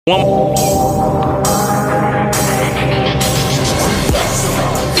Christ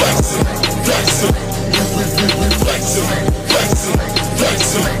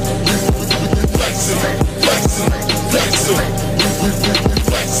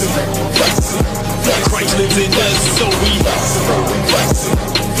lives in us, so we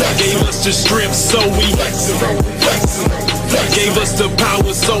gave us the strength, so we gave us the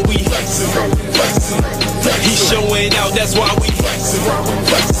power, so we he's showing out, that's why we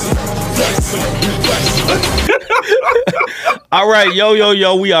All right,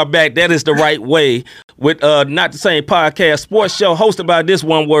 yo, we are back. That is the right way with Not the Same Podcast sports show hosted by this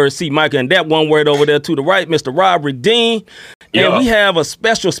one word, C. Micah, and that one word over there to the right, Mr. Rob Redeem. And we have a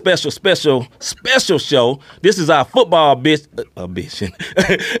special show. This is our football edition.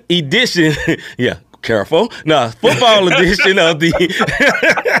 Yeah, careful. No, football edition of the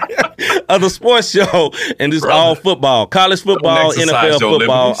of the sports show, and it's all football, college football, NFL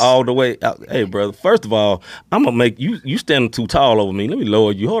football, all the way out. Hey, brother, first of all, I'm gonna make you standing too tall over me. Let me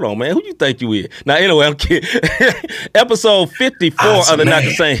lower you. Hold on, man. Who you think you is? Now, anyway, I'm kidding. Episode 54 of the Not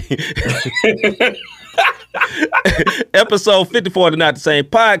the Same. Episode 54 of the Not the Same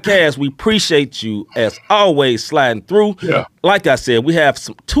Podcast. We appreciate you as always sliding through. Yeah. Like I said, we have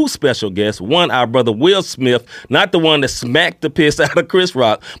two special guests. One, our brother Will Smith, not the one that smacked the piss out of Chris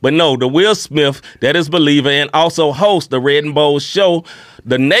Rock, but no, the Will Smith that is believer and also hosts the Red and Bold Show,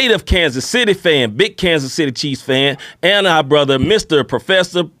 the native Kansas City fan, big Kansas City Chiefs fan, and our brother Mr.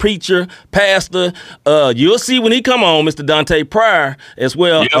 Professor, Preacher, Pastor. You'll see when he come on, Mr. Dante Pryor, as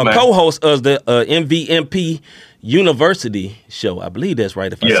well, co-host of the MVMP University show. I believe that's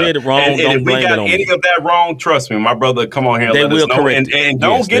right. If I said it wrong, don't blame it on me. If we got any of that wrong, trust me, my brother, come on here and let us know. And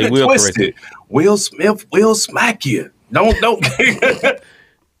don't get it twisted. Will Smith will smack you. Don't.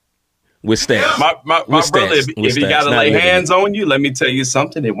 With stats. My brother, if he got to lay hands on you, let me tell you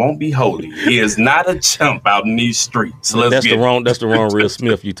something, it won't be holy. He is not a chump out in these streets. So that's the wrong Will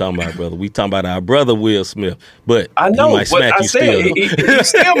Smith you talking about, brother. We talking about our brother Will Smith. But I know, he might smack you still. He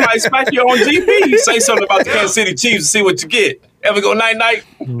still might smack you on GP. You say something about the Kansas City Chiefs and see what you get. Ever go night-night?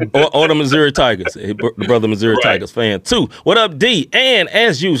 or the Missouri Tigers. The brother Missouri Tigers fan, too. What up, D? And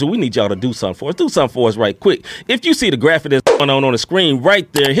as usual, we need y'all to do something for us. Do something for us right quick. If you see the graphic that's going on the screen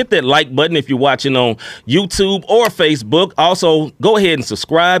right there, hit that like button if you're watching on YouTube or Facebook. Also, go ahead and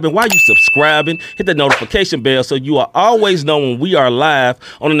subscribe. And while you're subscribing, hit the notification bell so you are always know when we are live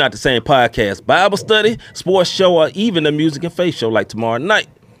on the Not the Same Podcast, Bible study, sports show, or even the music and faith show like tomorrow night.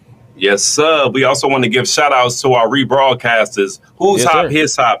 Yes, sir. We also want to give shout outs to our rebroadcasters.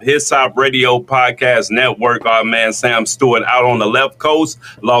 His Hop Radio Podcast Network. Our man Sam Stewart out on the left coast,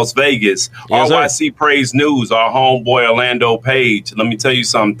 Las Vegas. Yes, RYC Praise News, our homeboy Orlando Page. Let me tell you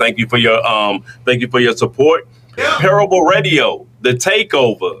something. Thank you for your support. Parable Radio, The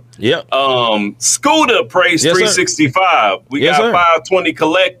Takeover. Yep. Scooter Praise 365. We got 520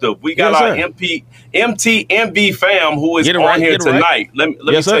 Collective. We got our MTMV fam who is on here tonight. Let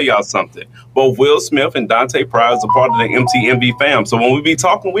me tell y'all something. Both Will Smith and Dante Pryor is a part of the MTMV fam. So when we be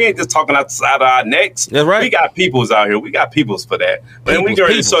talking, we ain't just talking outside of our necks. That's right. We got peoples out here. We got peoples for that. And we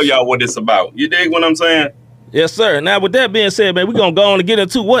ready to show y'all what it's about. You dig what I'm saying? Yes, sir. Now, with that being said, man, we're going to go on and get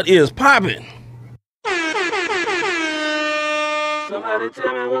into what is popping. Somebody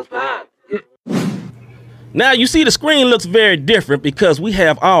tell me what's popping. Now, you see the screen looks very different because we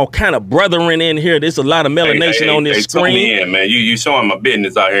have all kind of brethren in here. There's a lot of melanation on this screen. Me in, man. You showing my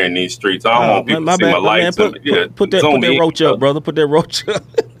business out here in these streets. I don't want people to see my lights. Put that roach up, brother. Put that roach up.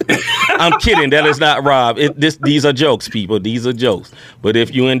 I'm kidding. That is not Rob. These are jokes, people. These are jokes. But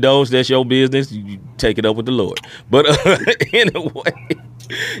if you indulge, that's your business. You take it up with the Lord. But anyway.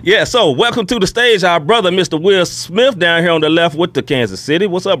 Yeah, so welcome to the stage, our brother, Mr. Will Smith, down here on the left with the Kansas City.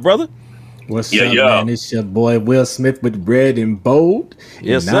 What's up, brother? What's up, man? It's your boy Will Smith with Red and Bold.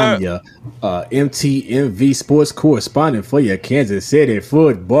 Yes, and I'm your MTMV sports correspondent for your Kansas City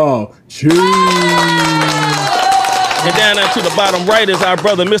football. Cheers! And down there to the bottom right is our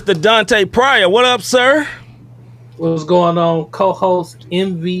brother, Mr. Dante Pryor. What up, sir? What's going on? Co-host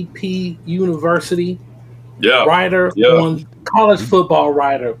MVP University. Writer on college football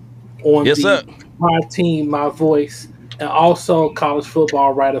writer on My Team, My Voice. And also college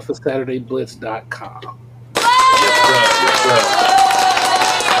football writer for SaturdayBlitz.com. All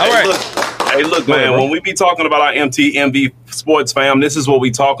right. Hey, look, man, when we be talking about our MTMV Sports fam, this is what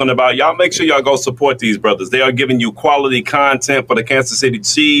we talking about. Y'all make sure y'all go support these brothers. They are giving you quality content for the Kansas City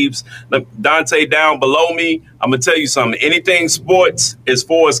Chiefs. Dante down below me, I'm going to tell you something. Anything sports, as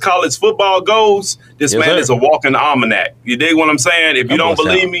far as college football goes, this man is a walking almanac. You dig what I'm saying? If you don't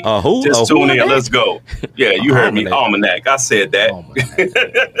believe me, just tune in. Let's go. Yeah, you heard me. Almanac. I said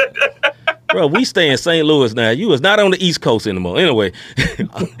that. Bro, we stay in St. Louis now. You is not on the East Coast anymore. Anyway.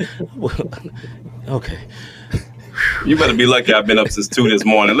 Okay. You better be lucky I've been up since 2 this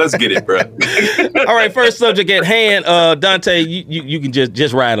morning. Let's get it, bro. All right, first subject at hand. Dante, you can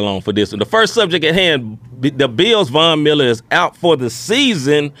just ride along for this one. The first subject at hand, the Bills, Von Miller is out for the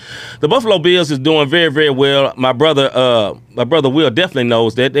season. The Buffalo Bills is doing very, very well. My brother Will definitely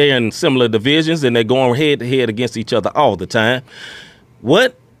knows that they're in similar divisions and they're going head-to-head against each other all the time.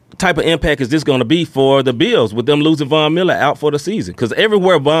 What type of impact is this going to be for the Bills with them losing Von Miller out for the season? Because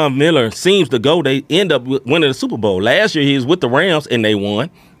everywhere Von Miller seems to go, they end up winning the Super Bowl. Last year he was with the Rams and they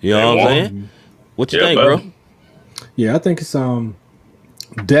won. You know what I'm saying? What you think, bro? Yeah, I think it's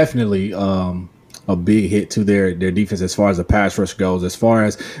definitely a big hit to their defense as far as the pass rush goes. As far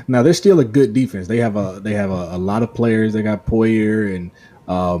as now, they're still a good defense. They have a lot of players. They got Poyer and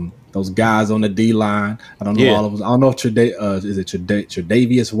those guys on the D line. I don't know all of them. I don't know if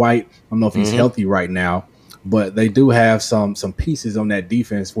Tre'Davious White. I don't know if he's healthy right now, but they do have some pieces on that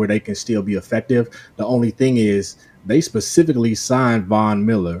defense where they can still be effective. The only thing is they specifically signed Von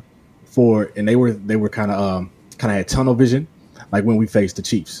Miller and they were kind of had tunnel vision, like when we faced the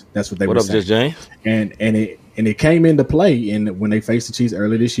Chiefs. That's what they were saying. What up, Just James? And it came into play when they faced the Chiefs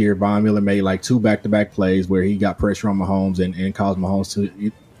earlier this year. Von Miller made like 2 back-to-back plays where he got pressure on Mahomes and caused Mahomes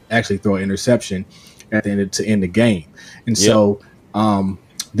to actually throw an interception at the end to end the game. And so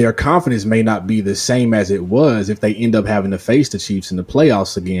their confidence may not be the same as it was if they end up having to face the Chiefs in the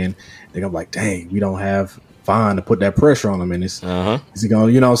playoffs again. They're going to be like, dang, we don't have Von to put that pressure on them. And it's going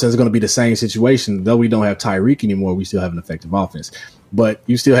to be the same situation. Though we don't have Tyreek anymore, we still have an effective offense. But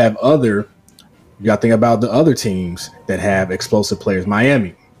you still have you got to think about the other teams that have explosive players.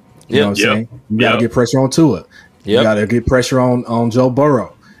 Miami, you know what I'm saying? You got to get pressure on Tua. You got to get pressure on Joe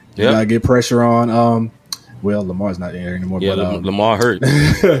Burrow. You gotta get pressure on Lamar's not there anymore. Yeah, but Lamar hurt.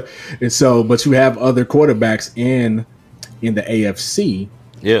 And so, but you have other quarterbacks in the AFC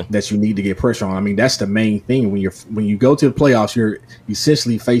that you need to get pressure on. I mean, that's the main thing. When you go to the playoffs, you're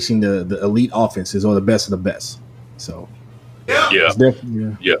essentially facing the elite offenses or the best of the best. So Go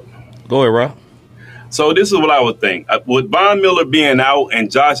ahead, Rob. So this is what I would think. With Von Miller being out and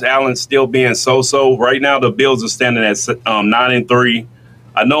Josh Allen still being so, right now the Bills are standing at 9-3.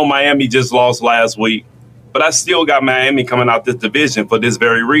 I know Miami just lost last week, but I still got Miami coming out this division for this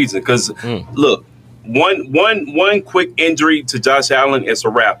very reason. Because, look, one quick injury to Josh Allen, it's a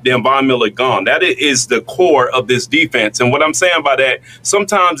wrap. Then Von Miller gone. That is the core of this defense. And what I'm saying by that,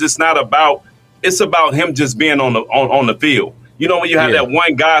 sometimes it's about him just being on the field. You know, when you have that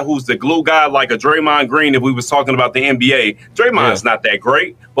one guy who's the glue guy, like a Draymond Green, if we was talking about the NBA, Draymond's not that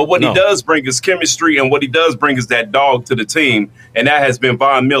great. But what he does bring is chemistry, and what he does bring is that dog to the team. And that has been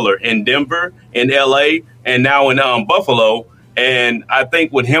Von Miller in Denver, in L.A., and now in Buffalo. And I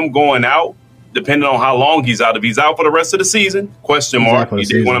think with him going out, depending on how long he's out, if he's out for the rest of the season, question mark. You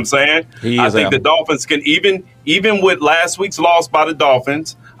dig what I'm saying? I think the Dolphins can, even with last week's loss by the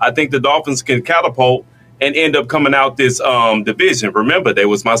Dolphins, I think the Dolphins can catapult and end up coming out this division. Remember, they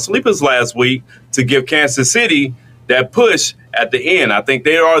was my sleepers last week to give Kansas City that push at the end. I think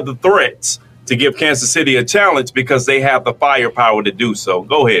they are the threats to give Kansas City a challenge because they have the firepower to do so.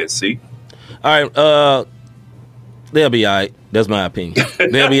 Go ahead, C. All right. They'll be all right. That's my opinion.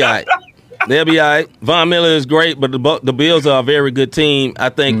 They'll be all right. They'll be all right. Von Miller is great, but the Bills are a very good team. I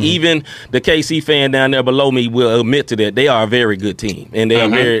think even the KC fan down there below me will admit to that. They are a very good team, and they are a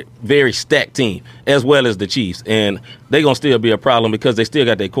very, very stacked team, as well as the Chiefs. And they're going to still be a problem because they still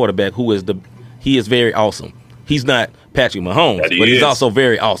got their quarterback he is very awesome. He's not Patrick Mahomes, but he's also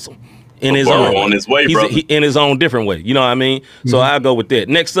very awesome. In his own on his way, brother. In his own different way. You know what I mean? So I'll go with that.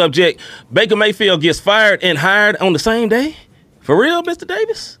 Next subject, Baker Mayfield gets fired and hired on the same day? For real, Mr.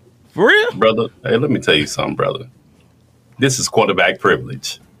 Davis? For real? Brother, hey, let me tell you something, brother. This is quarterback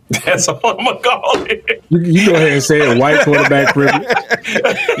privilege. That's all I'm going to call it. You go ahead and say it, white quarterback privilege.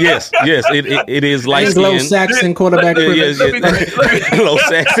 Yes, it is like Anglo-Saxon quarterback privilege.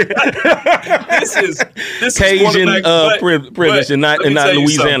 Anglo-Saxon. This Cajun is privilege and not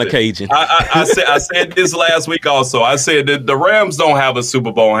Louisiana Cajun. I said this last week also. I said that the Rams don't have a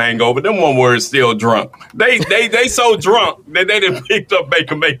Super Bowl hangover. Them one word still drunk. They so drunk that they done picked up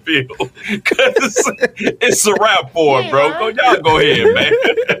Baker Mayfield. Because it's a wrap for him, bro. Y'all go ahead, man.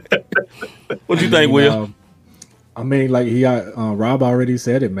 What do you think, Will? I mean, like he got Rob already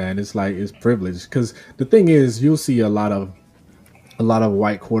said it, man. It's like it's privilege because the thing is, you'll see a lot of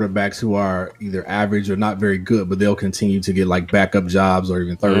white quarterbacks who are either average or not very good, but they'll continue to get like backup jobs or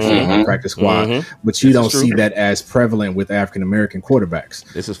even third string on practice squad. But you don't see that as prevalent with African American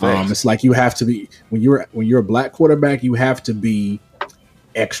quarterbacks. This is facts. It's like you have to be when you're a black quarterback, you have to be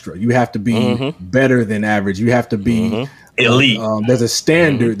extra. You have to be better than average. You have to be elite. There's a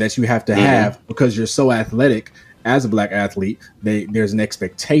standard that you have to have because you're so athletic as a black athlete. There's an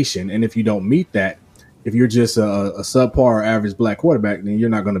expectation, and if you don't meet that, if you're just a subpar or average black quarterback, then you're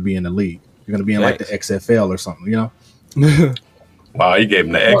not going to be in the league. You're going to be in like the XFL or something, you know? Wow, he gave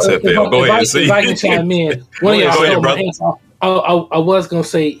him the XFL. Go ahead, see. If I can chime in, one of y'all I was going to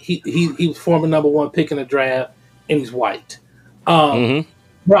say he was former number 1 pick in the draft, and he's white. But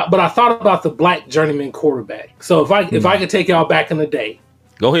I thought about the black journeyman quarterback. So if I could take y'all back in the day,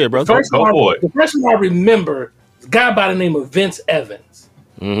 go ahead, bro. The first one I remember is a guy by the name of Vince Evans.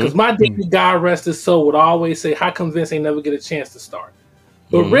 Because my daddy, God rest his soul, would always say, "How come Vince ain't never get a chance to start?"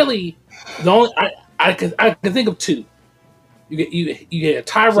 But really, the only I can think of two. You get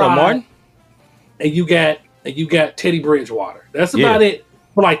Tyrod Martin, and you got Teddy Bridgewater. That's about it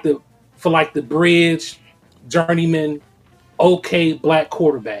for the bridge journeyman, okay black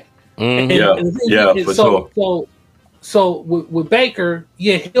quarterback. So with Baker,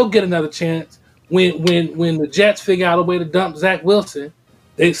 he'll get another chance when the Jets figure out a way to dump Zach Wilson.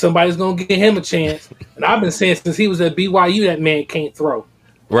 Somebody's going to give him a chance. And I've been saying since he was at BYU, that man can't throw.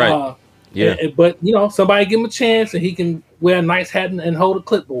 Right. But, somebody give him a chance and he can wear a nice hat and hold a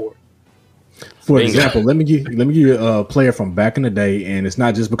clipboard. For example, let me give you a player from back in the day, and it's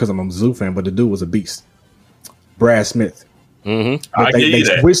not just because I'm a Mizzou fan, but the dude was a beast. Brad Smith.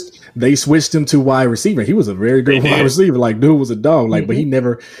 They switched him to wide receiver. He was a very good wide receiver. Like, dude was a dog. Like, but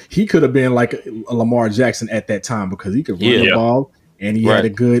he could have been like a Lamar Jackson at that time because he could run the ball. And he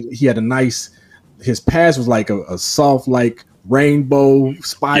had a nice, his pass was like a soft, like rainbow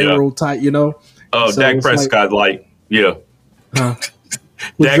spiral type, you know? Oh, so Dak Prescott light. Yeah. Huh?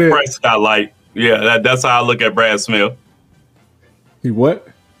 Dak Prescott light. Yeah, that's how I look at Brad Smith. He what?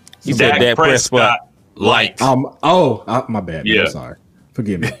 He said Dak Prescott light. My bad. Yeah. I'm sorry.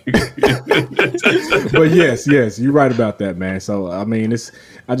 Forgive me. But yes, you're right about that, man. So, I mean,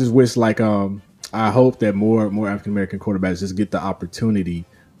 I just wish I hope that more African American quarterbacks just get the opportunity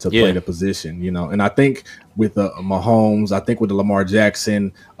to play the position, you know. And I think with Mahomes, I think with the Lamar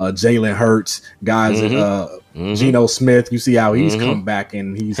Jackson, Jalen Hurts, guys, Geno Smith, you see how he's come back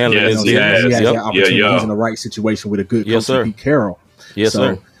and he has the opportunity. He's in the right situation with a good coach, Pete Carroll. Yes,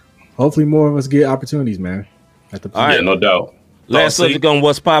 sir. Hopefully, more of us get opportunities, man. All right, no doubt. Last subject on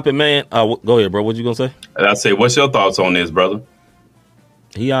what's popping, man. Go ahead, bro. What you gonna say? I say, what's your thoughts on this, brother?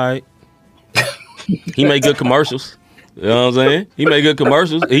 He all right. He made good commercials. You know what I'm saying? He made good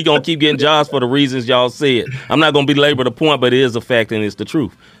commercials. He gonna keep getting jobs for the reasons y'all said. I'm not gonna belabor the point, but it is a fact and it's the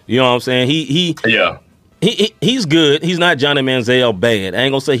truth. You know what I'm saying? He's good. He's not Johnny Manziel bad. I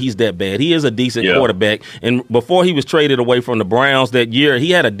ain't gonna say he's that bad. He is a decent quarterback. And before he was traded away from the Browns that year,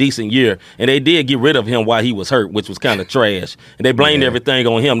 he had a decent year. And they did get rid of him while he was hurt, which was kind of trash. And they blamed everything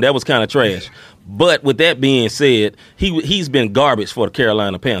on him. That was kind of trash. But with that being said, he's been garbage for the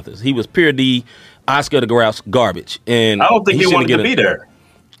Carolina Panthers. He was pure D, Oscar the Grouch garbage. And I don't think he wanted to be there.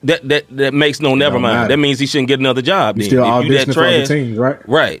 That makes never mind. That means he shouldn't get another job. He's still auditioning for other teams, right?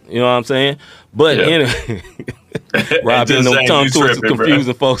 Right. You know what I'm saying? But anyway, Rob didn't know tongue twisted,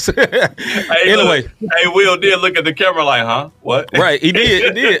 confusing folks. Anyway, Will did look at the camera like, huh? What? Right. He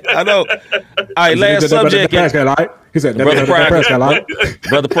did. I know. All right. Last subject. He said, Brother Pryor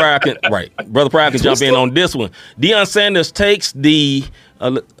can jump in on this one. Deion Sanders takes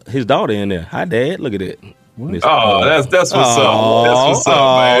his daughter in there. Hi, Dad. Look at that. That's what's up. That's what's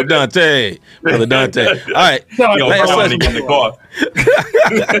up, man. Dante. Brother Dante. All right.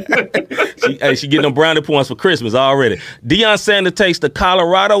 She getting them brownie points for Christmas already. Deion Sanders takes the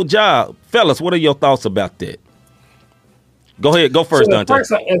Colorado job. Fellas, what are your thoughts about that? Go ahead. Go first, Dante.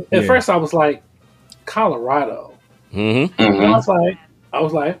 At first, I was like, Colorado. Mm-hmm. I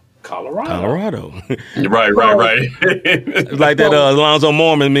was like, Colorado. Right. It's like that Alonzo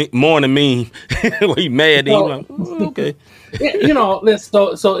Mourning meme. Where he mad. He's like, okay.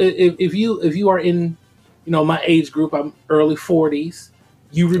 So if you are in, my age group, I'm early 40s.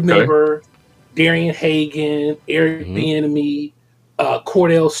 You remember Darian Hagan, Eric Bieniemy,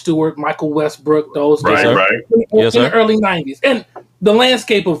 Cordell Stewart, Michael Westbrook. Those guys, in the early 90s, and the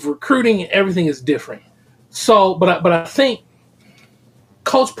landscape of recruiting and everything is different. So, but I think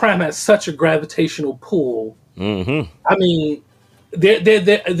Coach Prime has such a gravitational pull. Mm-hmm. I mean,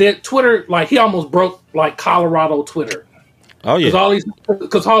 their Twitter, like he almost broke like Colorado Twitter. Oh yeah,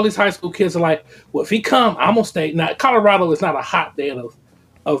 because all these high school kids are like, well, if he come, I'm gonna stay. Now Colorado is not a hotbed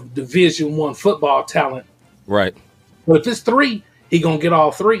of Division I football talent, right? But if it's 3, he gonna get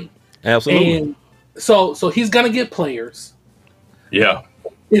all 3. Absolutely. And so he's gonna get players. Yeah,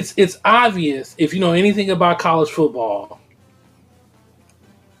 it's obvious if you know anything about college football.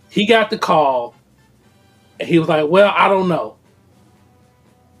 He got the call, and he was like, "Well, I don't know."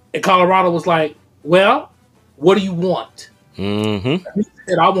 And Colorado was like, "Well, what do you want?" Mm-hmm. He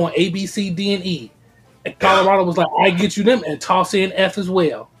said, "I want A, B, C, D, and E." And Colorado was like, "I get you them and toss in F as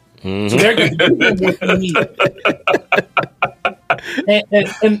well." Mm-hmm. So they're going to give them what they need.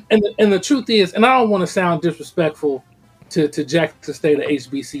 and the truth is, and I don't want to sound disrespectful to Jackson State or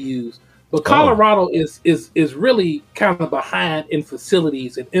HBCUs, but Colorado is really kind of behind in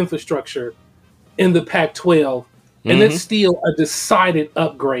facilities and infrastructure in the Pac-12, and it's still a decided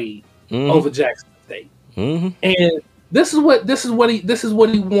upgrade over Jackson State. Mm-hmm. And this is what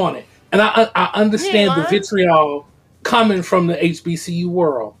he wanted, and I understand the vitriol coming from the HBCU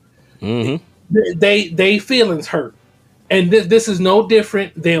world. Mm-hmm. They feelings hurt, and this is no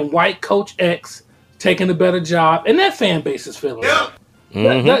different than white Coach X taking a better job, and that fan base is feeling hurt.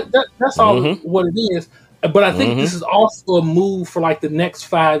 That's all what it is. But I think this is also a move for like the next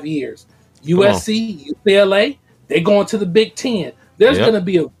 5 years. USC, UCLA, they're going to the Big Ten. There's going to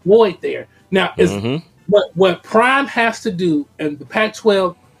be a void there. Now, what Prime has to do, and the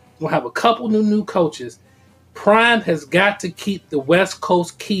Pac-12 will have a couple new coaches. Prime has got to keep the West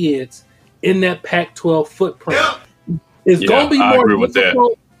Coast kids in that Pac-12 footprint. It's going to be more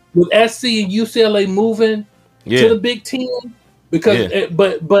difficult with SC and UCLA moving to the Big Ten because,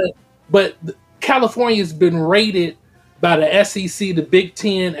 but California's been rated by the SEC, the Big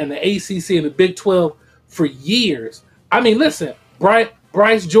Ten, and the ACC and the Big 12 for years. I mean, listen,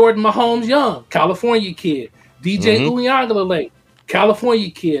 Bryce Jordan Mahomes Young, California kid. DJ Uiagalelei,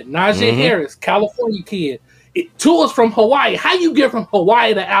 California kid. Najee Harris, California kid. Tua's from Hawaii. How you get from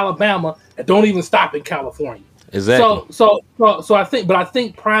Hawaii to Alabama and don't even stop in California? Exactly. So I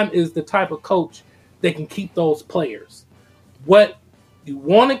think Prime is the type of coach that can keep those players. What you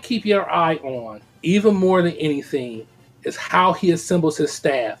want to keep your eye on, even more than anything, is how he assembles his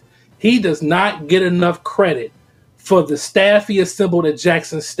staff. He does not get enough credit for the staff he assembled at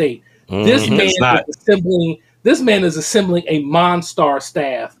Jackson State. This man is assembling a Monstar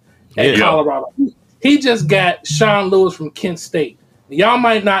staff at Colorado. He just got Sean Lewis from Kent State. Y'all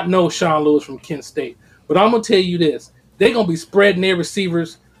might not know Sean Lewis from Kent State, but I'm going to tell you this. They're going to be spreading their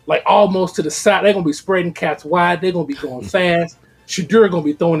receivers like almost to the side. They're going to be spreading cats wide. They're going to be going fast. Shadur going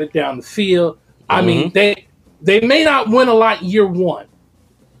to be throwing it down the field. I mean, they may not win a lot year 1,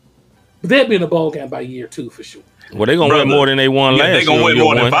 but they'll be in a bowl game by year 2 for sure. Well, they're going to win more than they won last year. They're going to win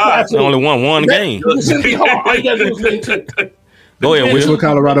more than 5. They only won one game. Go ahead, Will. What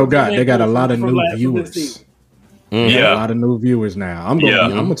Colorado got? They got a lot of new viewers. A lot of new viewers now. I'm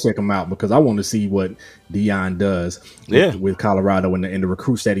gonna check them out because I want to see what Deion does with Colorado and the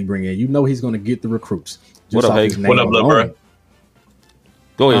recruits that he bring in. You know he's gonna get the recruits. What up, bro?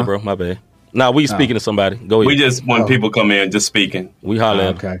 Go ahead, bro. My bad. Nah, we speaking to somebody. Go ahead. We just when people come in, just speaking. We holler.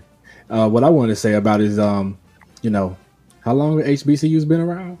 Okay. What I wanted to say about is how long have HBCU's been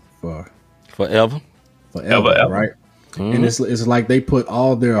around for? Forever, right? And it's like they put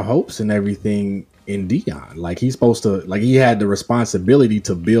all their hopes and everything in Deion. Like he's supposed to, like he had the responsibility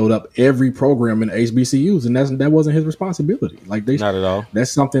to build up every program in HBCUs, and that wasn't his responsibility. Like not at all.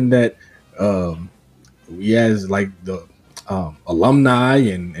 That's something that we as like the alumni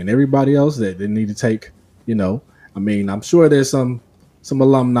and everybody else that they need to take. I mean, I'm sure there's some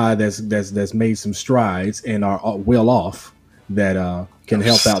alumni that's made some strides and are well off that can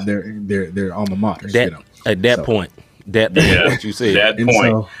help out their alma maters. At that point. What you said. That point.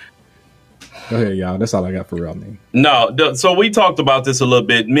 So, go ahead, y'all. That's all I got for real, man. No, so we talked about this a little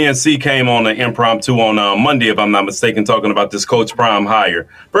bit. Me and C came on an impromptu on Monday, if I'm not mistaken, talking about this Coach Prime hire.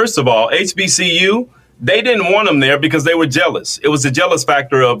 First of all, HBCU, they didn't want him there because they were jealous. It was a jealous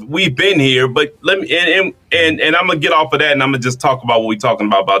factor of we've been here, but let me and I'm gonna get off of that and I'm gonna just talk about what we're talking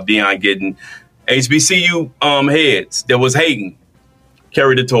about Deion getting HBCU heads that was hating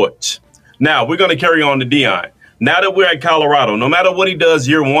carry the torch. Now we're gonna carry on to Deion. Now that we're at Colorado, no matter what he does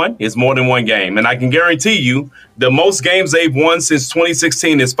year 1, it's more than one game. And I can guarantee you the most games they've won since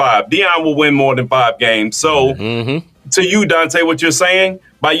 2016 is 5. Deion will win more than 5 games. So to you, Dante, what you're saying,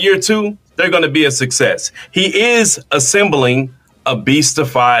 by year 2, they're going to be a success. He is assembling a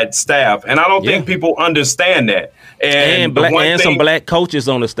beastified staff. And I don't think people understand that. And some black coaches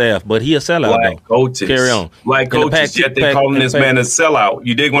on the staff, but he a sellout. Black coaches. Carry on. Black coaches, yet they're calling this man a sellout.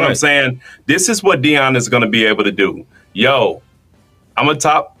 You dig what I'm saying? This is what Deion is going to be able to do. Yo, I'm a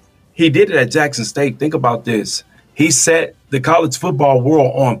top. He did it at Jackson State. Think about this. He set the college football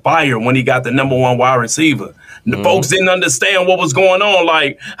world on fire when he got the number 1 wide receiver. The folks didn't understand what was going on.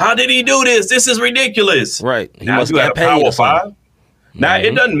 Like, how did he do this? This is ridiculous. Right. He must get paid. Power 5. Now,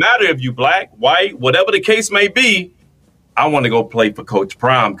 it doesn't matter if you black, white, whatever the case may be. I want to go play for Coach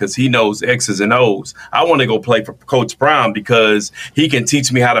Prime because he knows X's and O's. I want to go play for Coach Prime because he can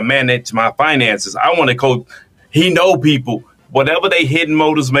teach me how to manage my finances. I want to coach. He know people. Whatever they hidden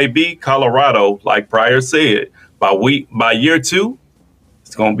motives may be, Colorado, like Pryor said, by year 2,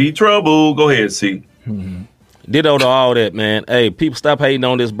 it's going to be trouble. Go ahead, C. Ditto to all that, man. Hey, people, stop hating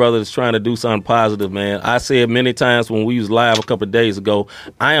on this brother that's trying to do something positive, man. I said many times when we was live a couple of days ago,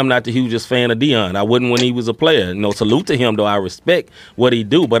 I am not the hugest fan of Deion. I wasn't when he was a player. Salute to him, though. I respect what he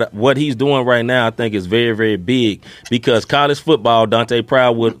do. But what he's doing right now, I think, is very, very big because college football, Dante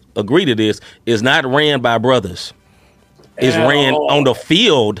Proud would agree to this, is not ran by brothers. It's ran on the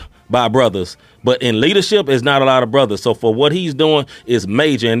field by brothers. But in leadership, it's not a lot of brothers. So for what he's doing is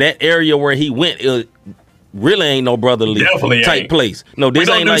major. In that area where he went, really ain't no brotherly type place. No, this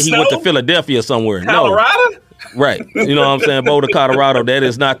ain't like he went to Philadelphia somewhere. Colorado? No. Right. You know what I'm saying? Boulder, Colorado, that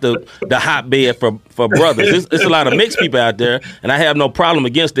is not the hotbed for brothers. It's a lot of mixed people out there, and I have no problem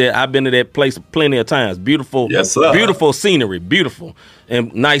against that. I've been to that place plenty of times. Beautiful, beautiful scenery, beautiful,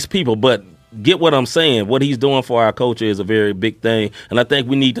 and nice people. But get what I'm saying. What he's doing for our culture is a very big thing, and I think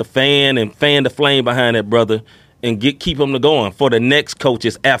we need to fan the flame behind that brother and keep him going for the next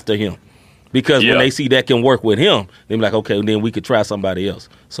coaches after him. Because when they see that can work with him, they're like, okay, then we could try somebody else.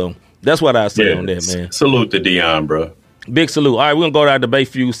 So that's what I say on that, man. Salute to Deion, bro. Big salute. All right, we're going to go to our debate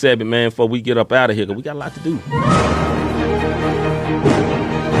feud segment, man, before we get up out of here, because we got a lot to do.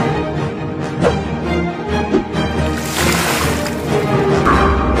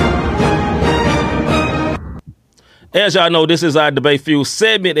 As y'all know, this is our Debate Fuel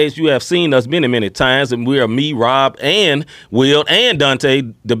segment, as you have seen us many, many times, and we are me, Rob, and Will, and Dante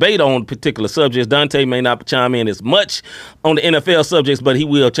debate on particular subjects. Dante may not chime in as much on the NFL subjects, but he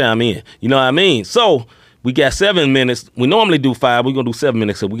will chime in. You know what I mean? So we got 7 minutes. We normally do 5. We're going to do 7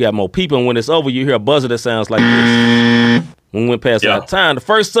 minutes, so we got more people. And when it's over, you hear a buzzer that sounds like this. When we went past our time. The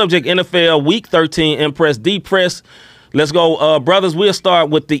first subject, NFL Week 13, Impressed, Depressed. Let's go, brothers. We'll start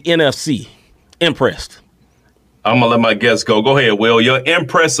with the NFC. Impressed. I'm going to let my guests go. Go ahead, Will. Your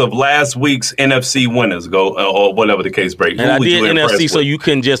impress of last week's NFC winners, go, or whatever the case breaks. And I did NFC so you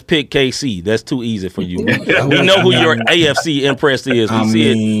couldn't just pick KC. That's too easy for you. We know who your AFC impress is. We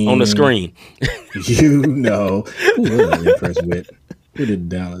see it on the screen. You know. Who was I impressed with? Who did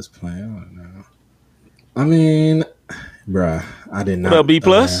Dallas play? I don't know. I mean, bruh, I did not. What, B+?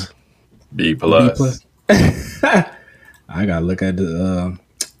 B+. I got to look at the...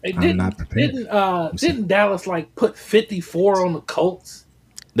 I'm not prepared. Didn't Dallas put 54 on the Colts?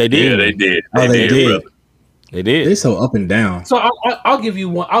 They did. Yeah, they did. They did. They did. They're so up and down. So I'll give you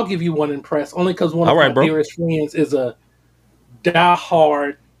one. I'll give you one impress only because one of my dearest friends is a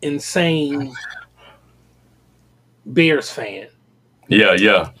diehard, insane Bears fan.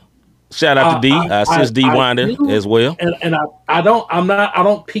 Yeah. Shout out to D. I assist D Winder as well. And I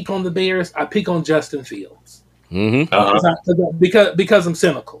don't peak on the Bears. I peak on Justin Fields. Mm-hmm. Because I'm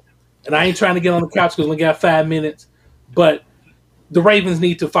cynical, and I ain't trying to get on the couch because we got 5 minutes. But the Ravens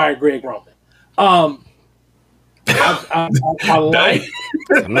need to fire Greg Roman. I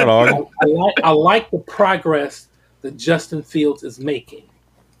like the progress that Justin Fields is making.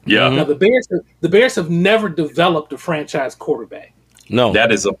 Yeah. Now the Bears have never developed a franchise quarterback. No,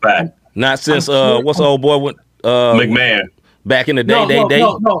 that is a fact. Not since what's the old boy with McMahon. Back in the day, he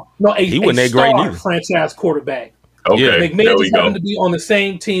wasn't that great neither. Franchise quarterback. Okay, McMahon just happened to be on the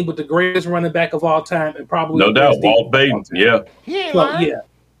same team with the greatest running back of all time, and probably no doubt, Walt Payton. Yeah.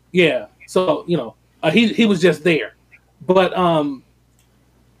 So he was just there, but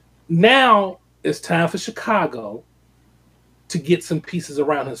now it's time for Chicago to get some pieces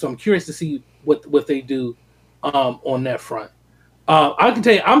around him. So I'm curious to see what they do on that front. I can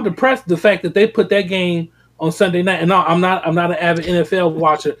tell you, I'm depressed the fact that they put that game on Sunday night. And no, I'm not an avid NFL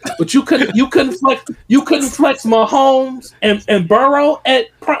watcher, but you couldn't flex Mahomes and Burrow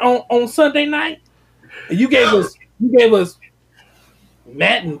on Sunday night. And you gave us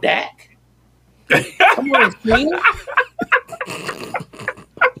Matt and Dak. Come on, man.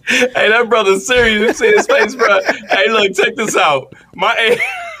 Hey, that brother's serious. You see his face, bro. Hey, look, check this out. My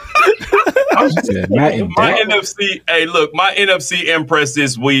NFC. Hey, look, my NFC impress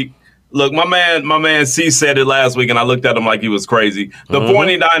this week. Look, my man C said it last week, and I looked at him like he was crazy. The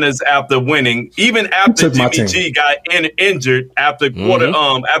 49ers, after winning, even after Jimmy G got injured after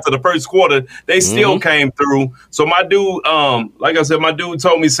after the first quarter, they still came through. So my dude, like I said, my dude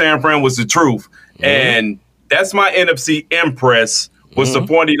told me San Fran was the truth, and that's my NFC impress was the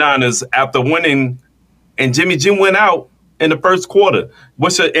 49ers after winning, and Jimmy G went out in the first quarter.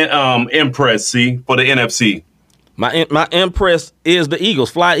 What's your impress, C, for the NFC? My impress is the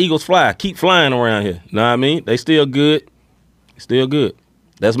Eagles. Fly, Eagles, fly. Keep flying around here. Know what I mean? They still good. Still good.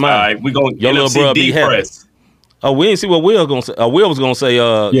 That's mine. All right, we're going to your little brother be happy. Oh, we didn't see what Will going to say. Will was going to say,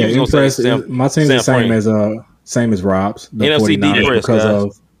 impress. My team's the same as Rob's. The NFC depressed, because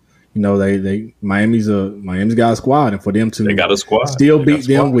of, they Miami's got a squad, and for them to they got a squad. Still beat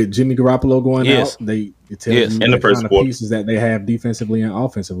them with Jimmy Garoppolo going out, it tells you in the first quarter pieces that they have defensively and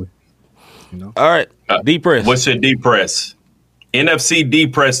offensively. All right, depress. What's your depress? NFC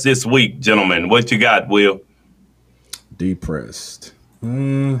depressed this week, gentlemen. What you got, Will? Depressed.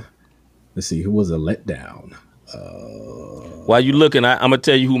 Let's see. Who was a letdown? While you looking, I'm gonna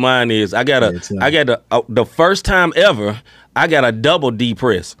tell you who mine is. I got the first time ever. I got a double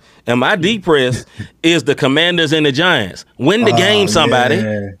depress, and my depress is the Commanders and the Giants. Win the game, somebody.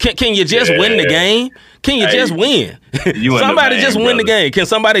 Yeah. Can you just win the game? Can you just win? Somebody just win the game. Can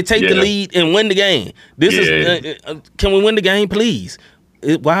somebody take the lead and win the game? This is. Can we win the game, please?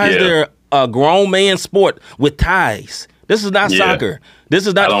 Why is there a grown man sport with ties? This is not soccer. This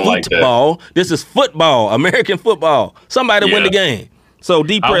is not football. Like this is football, American football. Somebody win the game. So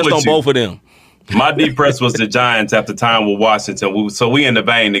depressed on both of them. My depressed was the Giants after time with Washington. So we in the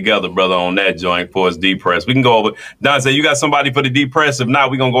vein together, brother, on that joint for us depressed. We can go over. Don said, you got somebody for the depressed? If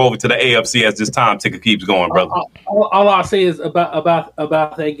not, we're going to go over to the AFC as this time ticker keeps going, brother. All I'll say is about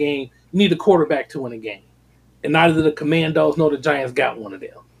that game, you need a quarterback to win a game. And neither the Commandos nor the Giants got one of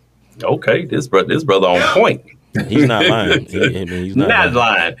them. Okay, this brother on point. He's not lying. He's not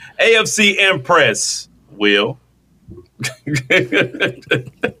lying. AFC impress, Will.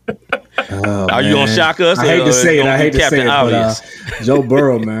 Are you gonna shock us? I hate to say it, but Joe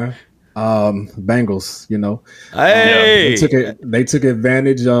Burrow, man. Bengals, they took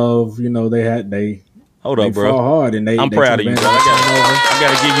advantage of, they hold up, bro. Fought hard and I'm proud of you, bro. I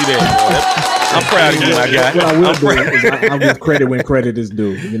gotta give you that, bro. I'm proud of you, my guy. What I will do is I give credit when credit is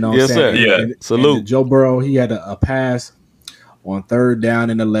due. You know what I'm saying? Sir. Yeah. Salute. And Joe Burrow, he had a pass on 3rd down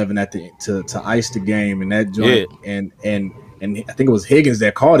and 11 to ice the game, and that joint, and I think it was Higgins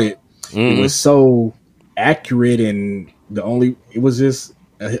that caught it. It was so accurate, and it was just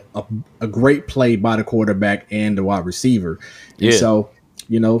a great play by the quarterback and the wide receiver. And so,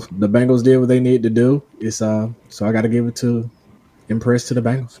 the Bengals did what they needed to do. So I got to give it to impress to the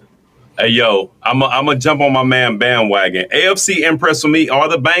Bengals. Hey, yo, I'm gonna jump on my man bandwagon. AFC impressed with me are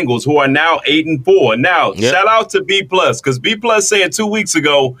the Bengals, who are now 8-4. Now, shout out to B+, because B+ said 2 weeks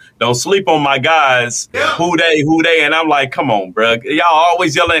ago, don't sleep on my guys. Who they? And I'm like, come on, bro. Y'all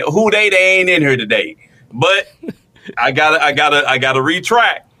always yelling, who they ain't in here today. But I gotta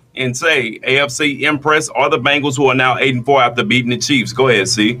retract and say AFC impressed are the Bengals, who are now 8-4 after beating the Chiefs. Go ahead,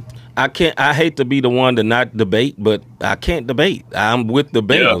 C. I hate to be the one to not debate, but I can't debate. I'm with the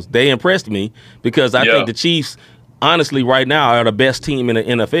Bengals. They impressed me because I think the Chiefs, honestly, right now are the best team in the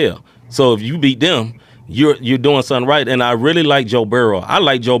NFL. So if you beat them, you're doing something right. And I really like Joe Burrow. I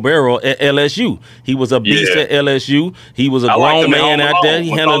like Joe Burrow at LSU. He was a beast at LSU. He was a grown man out there.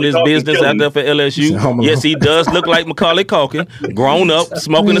 He handled his business out there for LSU. Yes, he does look like Macaulay Culkin, grown up,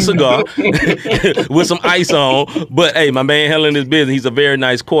 smoking a cigar with some ice on. But, hey, my man handling his business. He's a very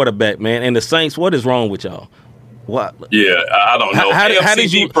nice quarterback, man. And the Saints, what is wrong with y'all? What? Yeah, I don't know. How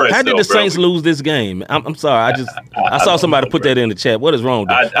did the Saints lose this game? I'm sorry. I saw somebody put that in the chat. What is wrong with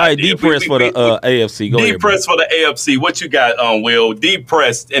that? All right, depressed for the AFC. Go ahead. Depressed for the AFC. What you got, Will?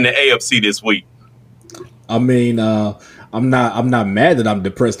 Depressed in the AFC this week. I mean, I'm not mad that I'm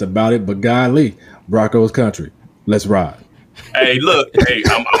depressed about it, but golly, Broncos country. Let's ride. Hey, look,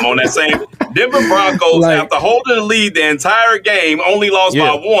 I'm on that same. Denver Broncos, after holding the lead the entire game, only lost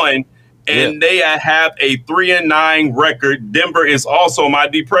by 1. And they have a 3-9 record. Denver is also my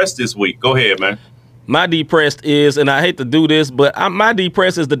depressed this week. Go ahead, man. My depressed is, and I hate to do this, but my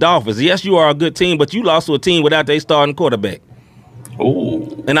depressed is the Dolphins. Yes, you are a good team, but you lost to a team without their starting quarterback.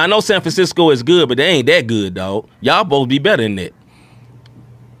 Ooh. And I know San Francisco is good, but they ain't that good, dog. Y'all both be better than that.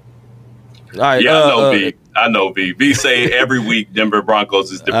 All right, I know V. V say every week Denver Broncos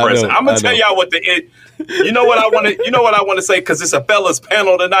is depressing. I'm gonna tell y'all what you know what I want to say, because it's a fellas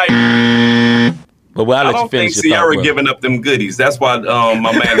panel tonight. But I don't think Sierra giving up them goodies. That's why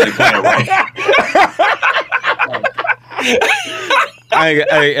my man ain't playing right.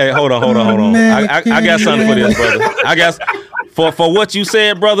 Hey, hold on. I got something for this, brother. I guess for what you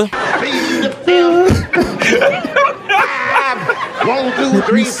said, brother. 1, 2,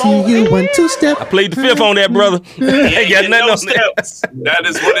 3, 4. You 1, 2 step. I played the fifth on that, brother. Ain't got nothing on steps. That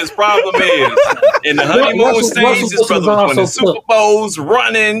is what his problem is. In the honeymoon stage, his brother was winning Super Bowls,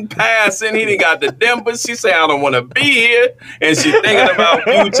 running, passing. He done got the Denver. She say, I don't want to be here. And she thinking about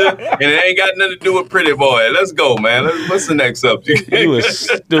future. And it ain't got nothing to do with Pretty Boy. Let's go, man. What's the next subject? You was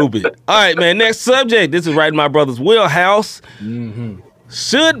stupid. All right, man. Next subject. This is right in my brother's wheelhouse. Mm-hmm.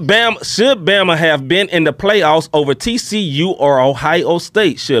 Should Bama have been in the playoffs over TCU or Ohio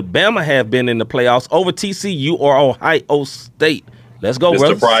State? Should Bama have been in the playoffs over TCU or Ohio State? Let's go,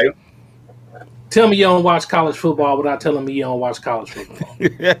 Mr. Pryor. Tell me you don't watch college football without telling me you don't watch college football.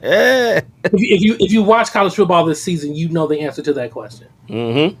 if you watch college football this season, you know the answer to that question.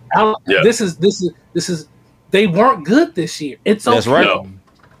 Mm-hmm. This is. They weren't good this year. It's okay. That's right. No.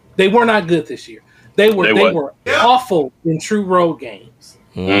 They were not good this year. They were awful in true road games.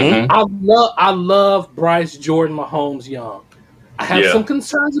 Mm-hmm. I love Bryce Jordan Mahomes Young. I have some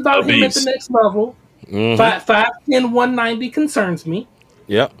concerns about him at the next level. 5'10", 190 concerns me.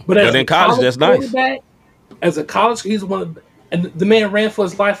 Yep. But in college, that's nice. As a college, he's one of and the man ran for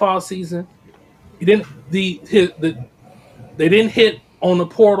his life all season. He didn't they didn't hit on the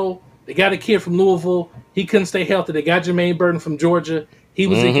portal. They got a kid from Louisville. He couldn't stay healthy. They got Jermaine Burton from Georgia. He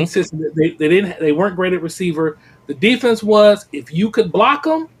was inconsistent. They weren't great at receiver. The defense was, if you could block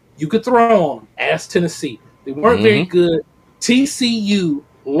them, you could throw them. Ask Tennessee. They weren't very good. TCU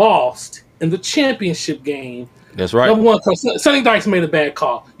lost in the championship game. That's right. Number one, Sonny Dykes made a bad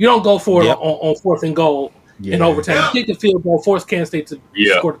call. You don't go for it on 4th and goal in overtime. You kick the field goal, force Kansas State to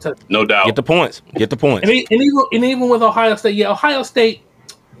score the touchdown. No doubt. Get the points. And even with Ohio State, Ohio State,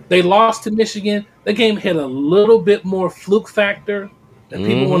 they lost to Michigan. The game had a little bit more fluke factor than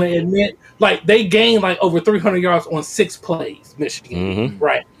people want to admit. Like, they gained like over 300 yards on 6 plays, Michigan.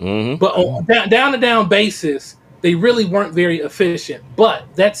 Right. But on down-to-down basis, they really weren't very efficient. But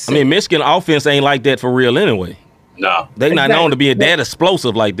that's... I mean, Michigan offense ain't like that for real anyway. No. They're not known to be that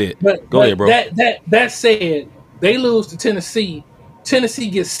explosive like that. Go ahead, bro. That said, they lose to Tennessee. Tennessee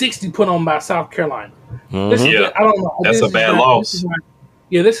gets 60 put on by South Carolina. I don't know. That's a bad loss.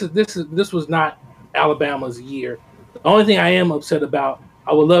 This was not Alabama's year. The only thing I am upset about,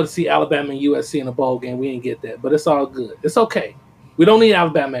 I would love to see Alabama and USC in a bowl game. We didn't get that, but it's all good. It's okay. We don't need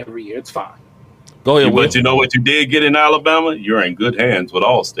Alabama every year. It's fine. Go ahead, but you know what you did get in Alabama? You're in good hands with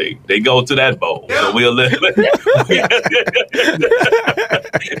Allstate. They go to that bowl, so we'll live.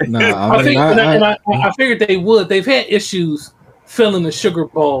 I figured they would. They've had issues filling the Sugar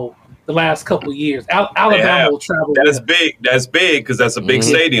Bowl the last couple of years. Alabama will travel. That's big. That's big because that's a big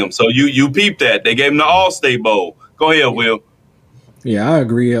stadium. So you peep that. They gave them the Allstate Bowl. Go ahead, Will. Yeah, I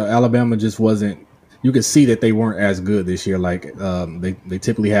agree. Alabama just wasn't. You could see that they weren't as good this year. Like they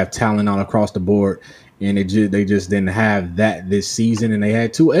typically have talent on across the board, and they just didn't have that this season. And they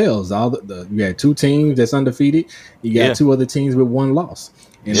had 2 L's. You had 2 teams that's undefeated. You got 2 other teams with 1 loss.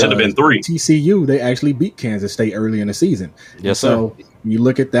 And should have been 3. TCU, they actually beat Kansas State early in the season. Yes, so you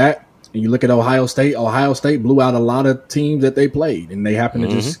look at that, and you look at Ohio State. Ohio State blew out a lot of teams that they played, and they happened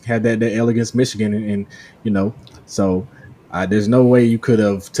to just had that L against Michigan, and so there's no way you could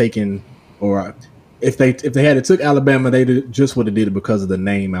have taken or. If they had took Alabama, they just would have did it because of the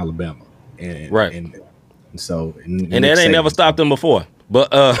name Alabama, and that ain't never stopped them before.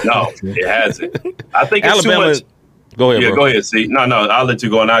 But no, it hasn't. I think it's Alabama. Too much. Go ahead, bro. Go ahead. See, no, I'll let you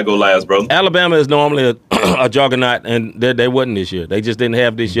go and I'll go last, bro. Alabama is normally a juggernaut, and they wasn't this year. They just didn't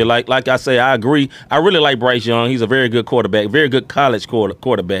have this year. Like I say, I agree. I really like Bryce Young. He's a very good quarterback, very good college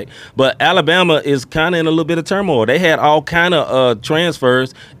quarterback. But Alabama is kind of in a little bit of turmoil. They had all kind of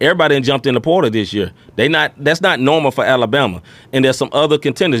transfers. Everybody jumped in the portal this year. That's not normal for Alabama. And there's some other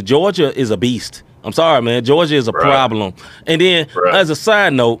contenders. Georgia is a beast. I'm sorry, man. Georgia is a problem. And then, as a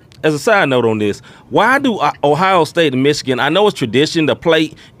side note on this, why do Ohio State and Michigan, I know it's tradition to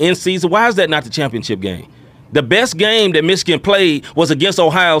play in season. Why is that not the championship game? The best game that Michigan played was against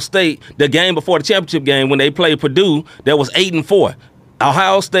Ohio State, the game before the championship game when they played Purdue that was 8-4.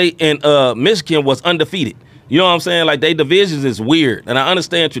 Ohio State and Michigan was undefeated. You know what I'm saying? Like, they divisions is weird, and I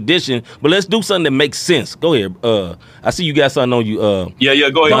understand tradition, but let's do something that makes sense. Go ahead. I see you got something on you. Go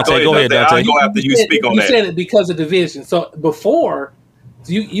ahead. Dante, go ahead, Dante. I'll go after you speak on that. You said it because of division. So before,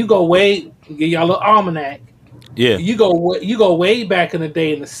 you go way, get y'all a little almanac. Yeah. You go way back in the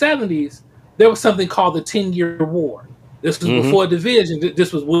day in the 70s. There was something called the 10-year war. This was before division.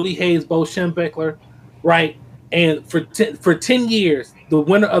 This was Willie Hayes, Bo Schembechler, right? And for 10 years, the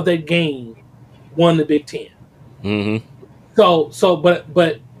winner of that game won the Big Ten. Mm-hmm.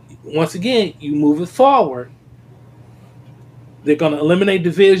 But once again, you move it forward. They're going to eliminate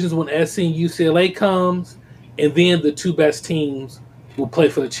divisions when SC and UCLA comes, and then the two best teams will play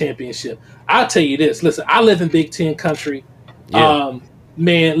for the championship. I'll tell you this. Listen, I live in Big Ten country. Yeah.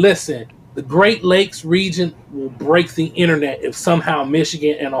 Man, listen, the Great Lakes region will break the internet if somehow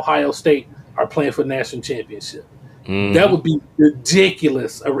Michigan and Ohio State are playing for the national championship. Mm-hmm. That would be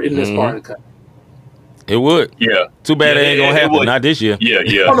ridiculous in this part of the country. It would. Yeah. Too bad it ain't going to happen. Not this year. Yeah.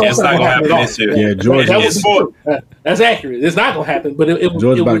 It's not going to happen this year. Yeah, Georgia. That's accurate. It's not going to happen, but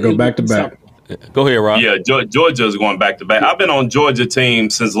Georgia's about to go back to back. Go ahead, Rob. Yeah, Georgia's going back to back. I've been on Georgia team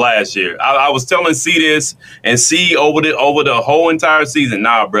since last year. I was telling C this and C over the whole entire season.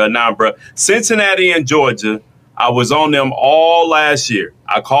 Nah, bro. Cincinnati and Georgia, I was on them all last year.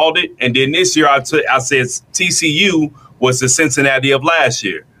 I called it, and then this year I said TCU was the Cincinnati of last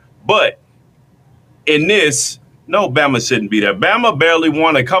year. But in this, no, Bama shouldn't be there. Bama barely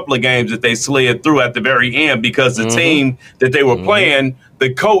won a couple of games that they slid through at the very end because the team that they were playing,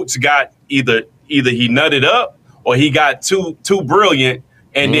 the coach got either he nutted up or he got too brilliant,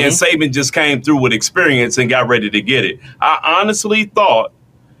 and then Saban just came through with experience and got ready to get it. I honestly thought,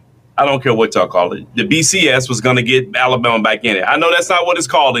 I don't care what y'all call it, the BCS was going to get Alabama back in it. I know that's not what it's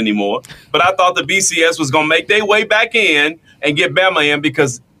called anymore, but I thought the BCS was going to make their way back in and get Bama in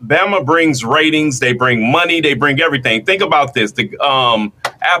because Bama brings ratings, they bring money, they bring everything. Think about this, the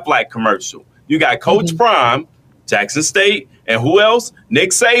Aflac commercial. You got Coach Prime, Jackson State, and who else?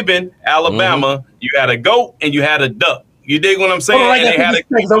 Nick Saban, Alabama. You had a goat and you had a duck. You dig what I'm saying? I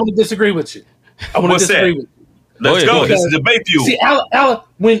want to disagree with you. With you. Let's go. This is debate fuel. See,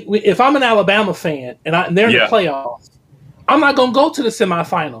 if I'm an Alabama fan and they're in the playoffs, I'm not going to go to the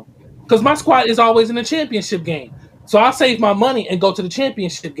semifinal because my squad is always in the championship game. So I'll save my money and go to the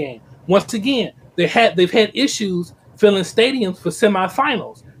championship game. Once again, they've had issues filling stadiums for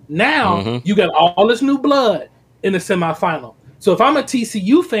semifinals. Now you got all this new blood in the semifinal. So if I'm a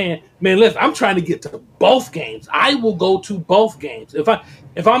TCU fan, man, listen, I'm trying to get to both games. I will go to both games. If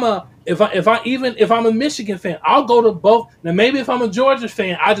I'm a Michigan fan, I'll go to both. Now maybe if I'm a Georgia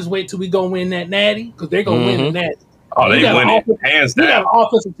fan, I just wait till we go win that natty because they're gonna win the natty. Oh, they win it hands down. You got an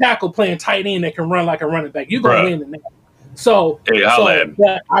offensive tackle playing tight end that can run like a running back. You're gonna win the natty. So,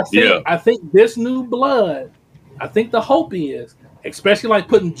 I think this new blood. I think the hope is, especially like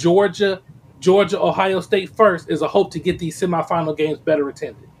putting Georgia, Ohio State first, is a hope to get these semifinal games better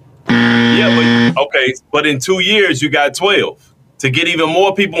attended. Yeah, but in 2 years you got 12 to get even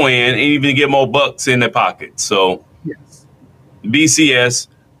more people in and even get more bucks in their pocket. So, yes, BCS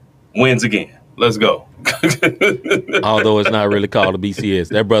wins again. Let's go. Although it's not really called a BCS,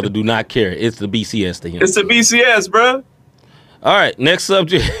 that brother do not care. It's the BCS to him. It's the BCS, bro. All right, next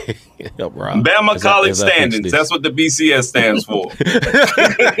subject. Bama College Standings. That's what the BCS stands for.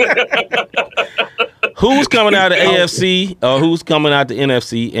 Who's coming out of AFC or who's coming out the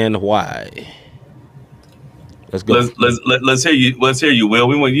NFC and why? Let's go. Let's hear you. Let's hear you, Will.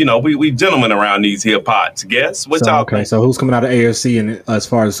 We gentlemen around these here pods. Guess what y'all think? So who's coming out of AFC and as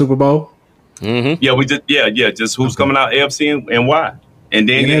far as Super Bowl? Yeah, just who's coming out AFC and why, and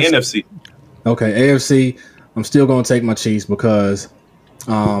then the NFC. Okay, AFC. I'm still going to take my Chiefs because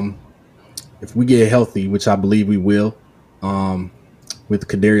if we get healthy, which I believe we will, with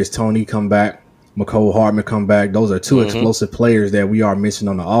Kadarius Toney come back, Mecole Hardman come back, those are two explosive players that we are missing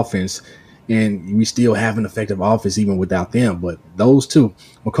on the offense, and we still have an effective offense even without them. But those two,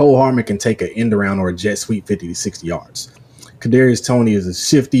 Mecole Hardman can take an end around or a jet sweep 50 to 60 yards. Kadarius Toney is a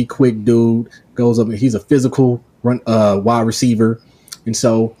shifty, quick dude, goes up and he's a physical wide receiver. And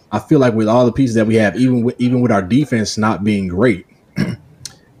so I feel like with all the pieces that we have, even with our defense not being great,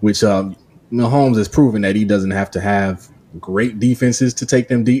 which Mahomes has proven that he doesn't have to have great defenses to take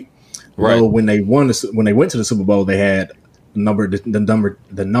them deep. Right. So when they went to the Super Bowl, they had the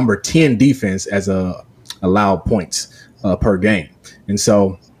number 10 defense as allowed points per game. And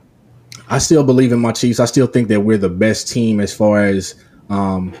so I still believe in my Chiefs. I still think that we're the best team as far as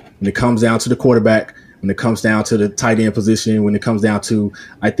when it comes down to the quarterback, when it comes down to the tight end position, when it comes down to,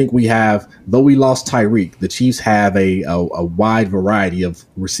 I think we have, though we lost Tyreek, the Chiefs have a wide variety of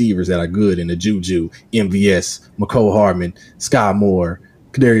receivers that are good in the Juju, MVS, Mecole Hardman, Sky Moore,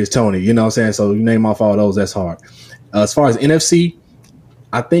 Kadarius Toney, you know what I'm saying? So you name off all those, that's hard. As far as NFC,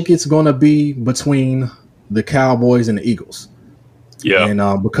 I think it's going to be between the Cowboys and the Eagles. Yeah.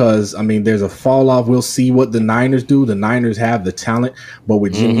 And because, I mean, there's a fall off. We'll see what the Niners do. The Niners have the talent, but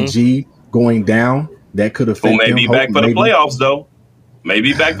with Jimmy G going down, that could affect them. Maybe back for the playoffs, though.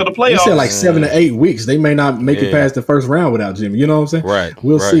 Maybe back for the playoffs. They said like 7 to 8 weeks. They may not make it past the first round without Jimmy. You know what I'm saying? Right.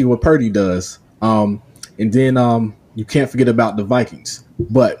 We'll see what Purdy does. And then you can't forget about the Vikings.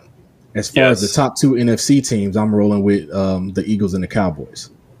 But as far as the top 2 NFC teams, I'm rolling with the Eagles and the Cowboys.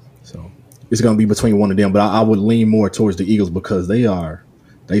 So it's going to be between one of them. But I would lean more towards the Eagles because they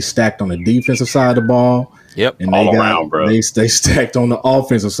stacked on the defensive side of the ball. Yep, and they stacked on the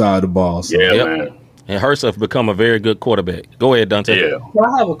offensive side of the ball. So. Yeah, man. And Hurts have become a very good quarterback. Go ahead, Dante. Yeah.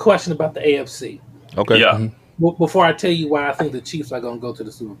 Well, I have a question about the AFC. Okay. Yeah. Mm-hmm. Before I tell you why I think the Chiefs are going to go to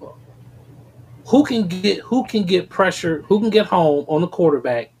the Super Bowl, who can get pressure? Who can get home on the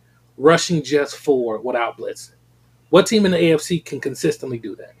quarterback, rushing just forward without blitzing? What team in the AFC can consistently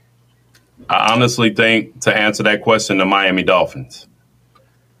do that? I honestly think, to answer that question, the Miami Dolphins.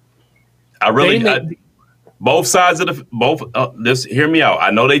 Both sides of this. Hear me out. I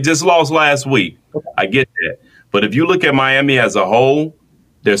know they just lost last week. Okay. I get that, but if you look at Miami as a whole,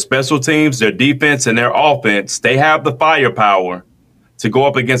 their special teams, their defense, and their offense, they have the firepower to go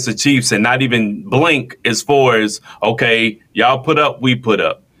up against the Chiefs and not even blink as far as, okay, y'all put up, we put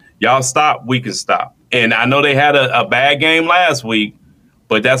up. Y'all stop, we can stop. And I know they had a bad game last week,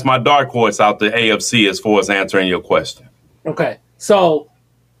 but that's my dark horse out the AFC as far as answering your question. Okay, so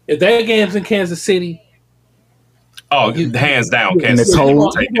if that game's in Kansas City, hands down, Kansas City.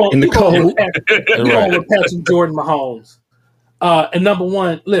 In the cold. You're going with Patrick Jordan Mahomes. And number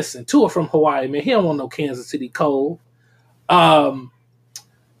one, listen, Tua from Hawaii, man, he don't want no Kansas City cold. But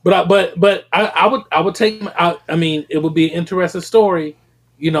I would take him out. I mean, it would be an interesting story.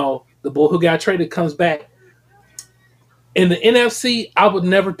 You know, the boy who got traded comes back. In the NFC, I would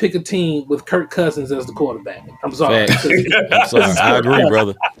never pick a team with Kirk Cousins as the quarterback. I'm sorry. I'm sorry. I agree,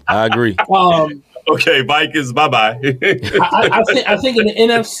 brother. I agree. Okay, Vikings, bye-bye. I think in the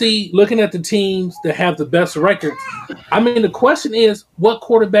NFC, looking at the teams that have the best records, I mean, the question is, what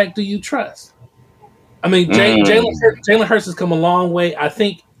quarterback do you trust? I mean, Jalen Hurts has come a long way. I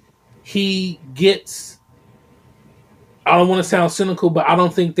think he gets – I don't want to sound cynical, but I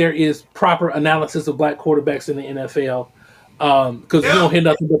don't think there is proper analysis of black quarterbacks in the NFL because you don't hear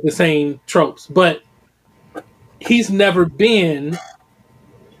nothing but the same tropes. But he's never been –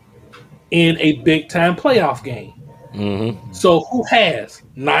 in a big-time playoff game. Mm-hmm. So who has?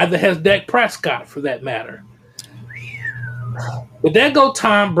 Neither has Dak Prescott, for that matter. But there go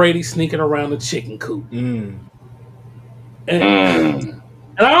Tom Brady sneaking around the chicken coop. And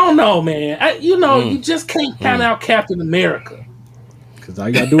I don't know, man. You just can't count out Captain America. Because all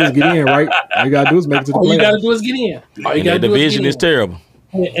you got to do is get in, right? All you got to do is make it to the playoffs. All you got to do is get in. All you got to do is get in. The division is terrible.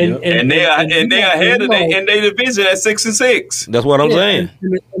 And they are ahead of their division at 6-6. That's what I'm saying.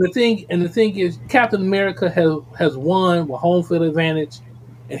 And the thing is, Captain America has won with home field advantage,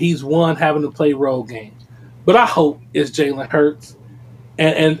 and he's won having to play road games. But I hope it's Jalen Hurts,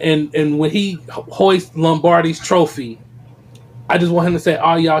 and when he hoists Lombardi's trophy, I just want him to say,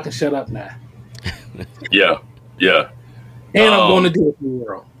 "All y'all can shut up now." Yeah. And I'm going to do it for the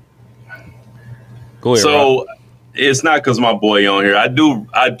world. Go ahead. So. Rob. It's not because my boy on here.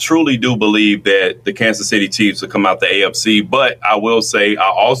 I truly do believe that the Kansas City Chiefs will come out the AFC, but I will say I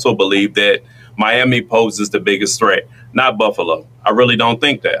also believe that Miami poses the biggest threat, not Buffalo. I really don't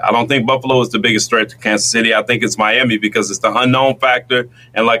think that. I don't think Buffalo is the biggest threat to Kansas City. I think it's Miami because it's the unknown factor.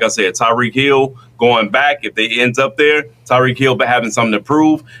 And like I said, Tyreek Hill going back, if they ends up there, Tyreek Hill having something to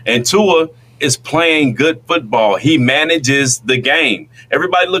prove. And Tua is playing good football. He manages the game.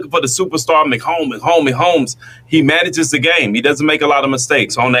 Everybody looking for the superstar Mahomes. He manages the game. He doesn't make a lot of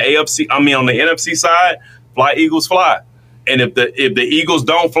mistakes. On the NFC side, fly Eagles fly. And if the Eagles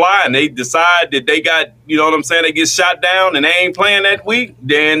don't fly and they decide that they got, you know what I'm saying, they get shot down and they ain't playing that week,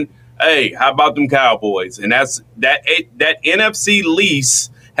 then hey, how about them Cowboys? And that NFC lease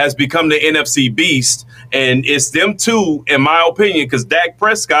has become the NFC beast, and it's them two, in my opinion, because Dak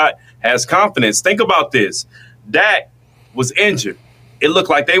Prescott has confidence. Think about this. Dak was injured. It looked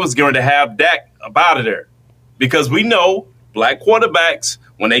like they was going to have Dak up out of there because we know black quarterbacks,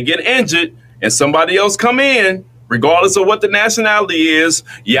 when they get injured and somebody else come in, regardless of what the nationality is,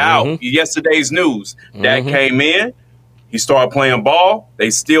 out. Yesterday's news. Dak came in. He started playing ball. They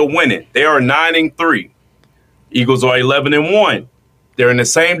still winning. They are 9-3. Eagles are 11-1. They're in the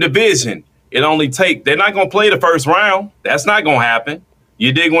same division. They're not going to play the first round. That's not going to happen.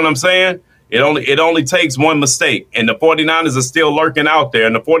 You dig what I'm saying? It only takes one mistake, and the 49ers are still lurking out there,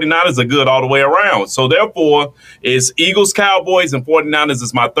 and the 49ers are good all the way around. So, therefore, it's Eagles, Cowboys, and 49ers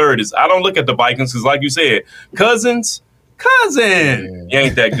is my third. I don't look at the Vikings because, like you said, Cousins Cousin, you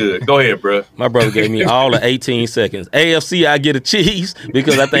ain't that good. Go ahead, bro. My brother gave me all of 18 seconds. AFC, I get a cheese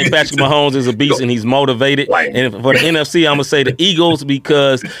because I think Patrick Mahomes is a beast and he's motivated. And for the NFC, I'm going to say the Eagles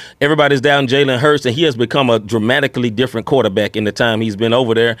because everybody's down Jalen Hurts and he has become a dramatically different quarterback in the time he's been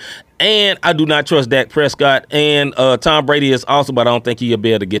over there. And I do not trust Dak Prescott. And Tom Brady is awesome, but I don't think he'll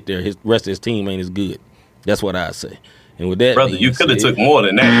be able to get there. His rest of his team ain't as good. That's what I say. And with that, brother, you could have took more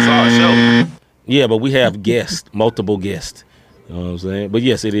than that. It's our show. Yeah, but we have guests, multiple guests. You know what I'm saying? But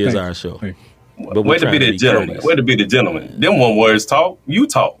yes, it is our show. But way to be the gentleman. Way to be the gentleman. Them one words talk, you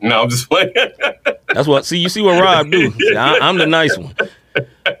talk. No, I'm just playing. That's what. See, you see what Rob do. See, I'm the nice one. All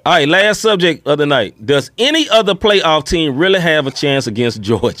right, last subject of the night. Does any other playoff team really have a chance against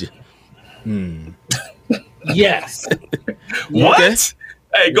Georgia? Yes. What? Okay.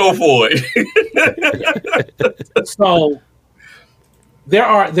 Hey, go for it. So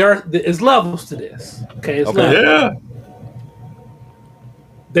there's levels to this. Okay, yeah.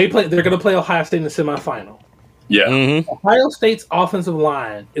 They're going to play Ohio State in the semifinal. Yeah. Mm-hmm. Ohio State's offensive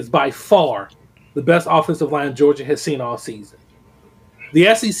line is by far the best offensive line Georgia has seen all season.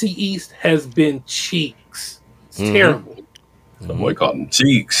 The SEC East has been cheeks. It's terrible. Somebody call them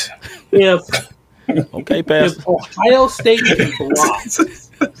cheeks. If Ohio State can block, it's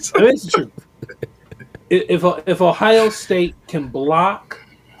the truth. If Ohio State can block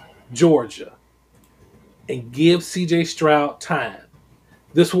Georgia and give CJ Stroud time,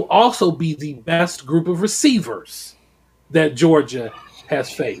 this will also be the best group of receivers that Georgia has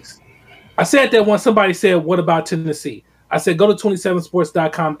faced. I said that when somebody said, what about Tennessee? I said, go to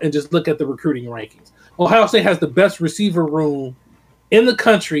 27sports.com and just look at the recruiting rankings. Ohio State has the best receiver room in the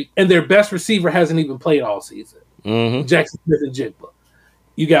country, and their best receiver hasn't even played all season. Jackson Smith and Jigba.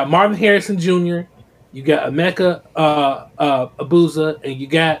 You got Marvin Harrison Jr., you got Emeka Abuza, and you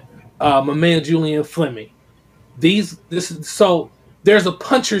got my man Julian Fleming. So there's a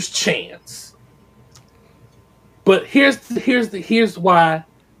puncher's chance. But here's why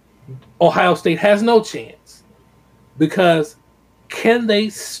Ohio State has no chance. Because can they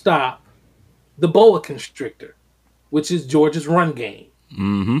stop the boa constrictor, which is Georgia's run game?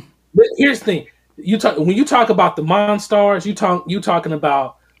 Mm-hmm. But here's the thing: when you talk about the Monstars, you talking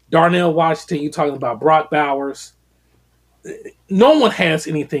about Darnell Washington, you talking about Brock Bowers. No one has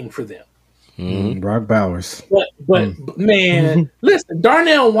anything for them. Brock Bowers. But man, listen,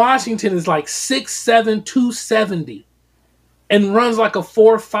 Darnell Washington is like 6'7", 270, and runs like a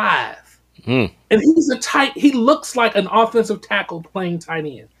 4.5. And he looks like an offensive tackle playing tight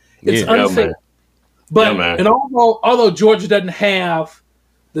end. It's unfair. And although Georgia doesn't have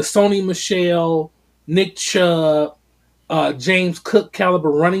the Sony Michel, Nick Chubb, James Cook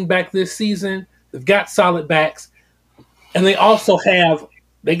caliber running back this season, they've got solid backs, and they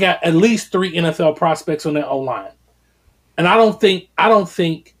got at least 3 NFL prospects on their O-line. And I don't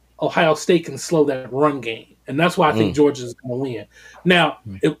think Ohio State can slow that run game, and that's why I think Georgia's going to win. Now,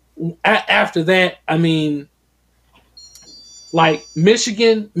 after that, I mean, like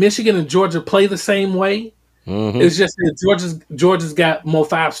Michigan and Georgia play the same way. It's just that Georgia's got more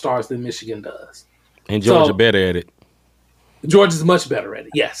 5 stars than Michigan does, and Georgia better at it. Georgia's much better at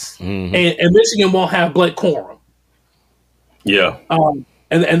it, yes. And Michigan won't have Blake Corum. Yeah.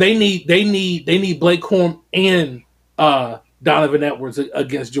 And they need Blake Corum and Donovan Edwards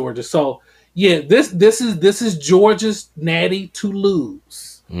against Georgia. So yeah, this is Georgia's natty to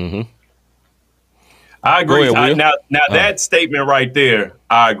lose. I agree. Now that statement right there,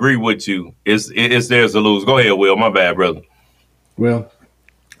 I agree with you. It's theirs to lose. Go ahead, Will. My bad, brother. Well,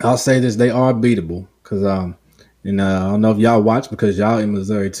 I'll say this: they are beatable because I don't know if y'all watch because y'all in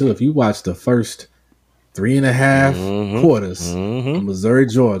Missouri too. If you watch the first 3.5 quarters, Missouri,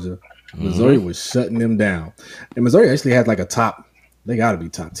 Georgia, Missouri was shutting them down, and Missouri actually had like a top. They got to be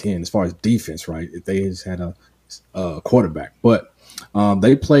top 10 as far as defense, right? If they just had a quarterback, but.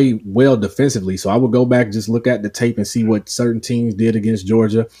 They play well defensively, so I would go back, just look at the tape and see what certain teams did against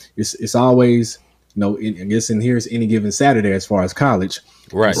Georgia. It's always, I guess in here's any given Saturday as far as college.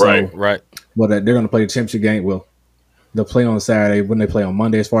 Right. Well, they're going to play the championship game. Well, they'll play on Saturday. When they play on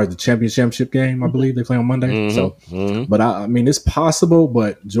Monday, as far as the championship game, I believe they play on Monday. But I mean, it's possible,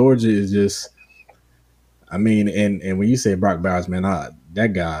 but Georgia is just, and when you say Brock Bowers, man,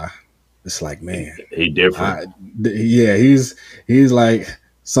 that guy. It's like, man, he different. He's like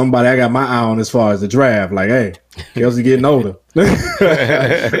somebody I got my eye on as far as the draft. Like, hey, Kelsey getting older, but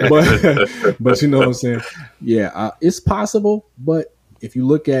you know what I'm saying? Yeah, it's possible. But if you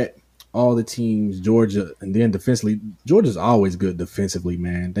look at all the teams, Georgia, and then defensively, Georgia's always good defensively.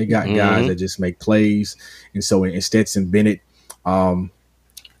 Man, they got guys that just make plays, and so in Stetson Bennett,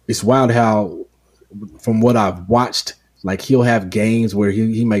 it's wild how, from what I've watched Like he'll have games where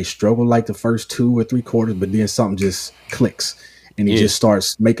he may struggle like the first 2 or 3 quarters, but then something just clicks and he just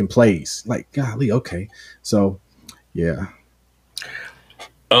starts making plays. Like, golly, okay. So, yeah.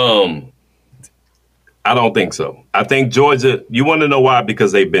 I don't think so. I think Georgia, you want to know why?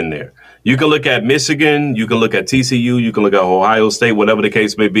 Because they've been there. You can look at Michigan, you can look at TCU, you can look at Ohio State, whatever the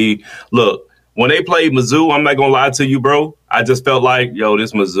case may be. Look, when they played Mizzou, I'm not going to lie to you, bro. I just felt like, yo,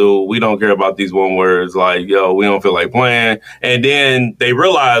 this Mizzou, we don't care about these one words. Like, yo, we don't feel like playing. And then they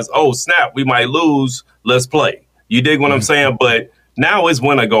realized, oh, snap, we might lose. Let's play. You dig what I'm saying? But now it's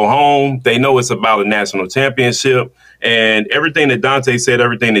when I go home. They know it's about a national championship. And everything that Dante said,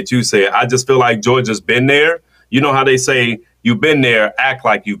 everything that you said, I just feel like Georgia's been there. You know how they say, you've been there, act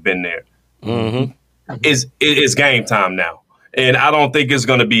like you've been there. Mm-hmm. It's game time now. And I don't think it's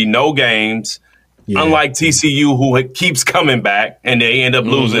going to be no games. Yeah. Unlike TCU, who keeps coming back and they end up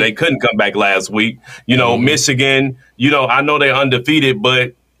losing. They couldn't come back last week. You know, Michigan, you know, I know they're undefeated,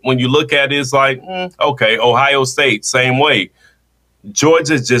 but when you look at it, it's like, okay, Ohio State, same way.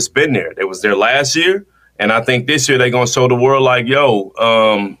 Georgia's just been there. They was there last year. And I think this year they're going to show the world like,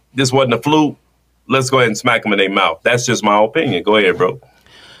 yo, this wasn't a fluke. Let's go ahead and smack them in their mouth. That's just my opinion. Go ahead, bro.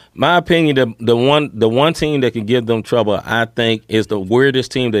 My opinion, the one team that can give them trouble, I think, is the weirdest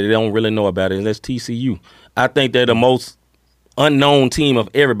team that they don't really know about it, and that's TCU. I think they're the most unknown team of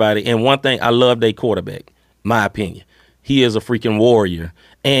everybody. And one thing, I love their quarterback, my opinion. He is a freaking warrior,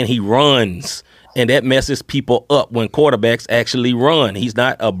 and he runs, and that messes people up when quarterbacks actually run. He's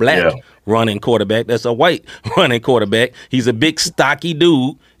not a black running quarterback. That's a white running quarterback. He's a big, stocky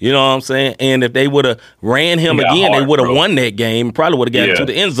dude. You know what I'm saying? And if they would have ran him again, they would have won that game. Probably would have got to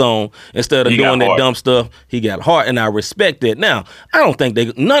the end zone instead of doing that dumb stuff. He got heart, and I respect that. Now, I don't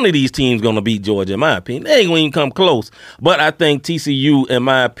think none of these teams going to beat Georgia, in my opinion. They ain't going to even come close. But I think TCU, in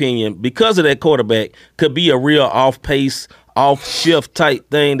my opinion, because of that quarterback, could be a real off-pace, off-shift type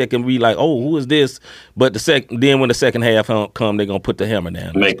thing that can be like, oh, who is this? But then when the second half come, they're going to put the hammer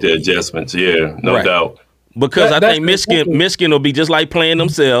down. Make the adjustments, no doubt. Because I think Michigan will be just like playing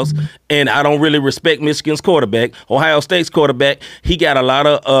themselves, and I don't really respect Michigan's quarterback. Ohio State's quarterback, he got a lot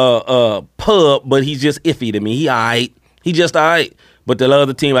of pub, but he's just iffy to me. He all right. He just all right. But the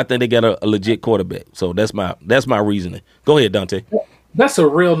other team, I think they got a legit quarterback. So that's my reasoning. Go ahead, Dante. That's a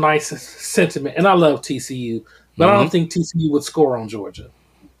real nice sentiment, and I love TCU, but I don't think TCU would score on Georgia.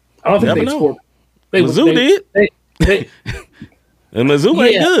 I don't think they scored. Mizzou did. And Mizzou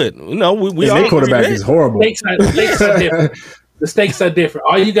ain't good. No, we their quarterback is horrible. The stakes are different. The stakes are different.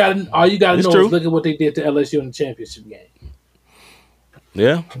 All you got to know is look at what they did to LSU in the championship game.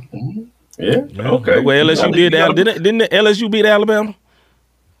 Yeah. Yeah. Okay. The way LSU didn't the LSU beat Alabama?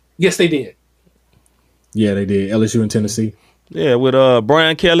 Yes, they did. Yeah, they did. LSU and Tennessee. Yeah, with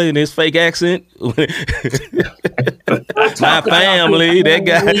Brian Kelly and his fake accent. My family, that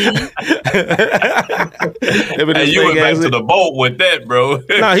guy. Hey, you went back to the boat with that, bro.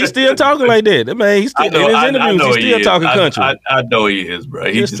 No, he's still talking like that. Man, he's still in his interviews. He's still talking country. I know he is,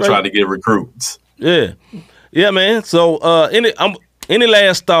 bro. He's just trying to get recruits. Yeah, man. So, any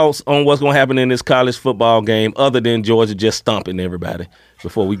last thoughts on what's going to happen in this college football game, other than Georgia just stomping everybody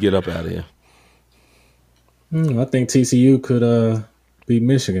before we get up out of here? I think TCU could beat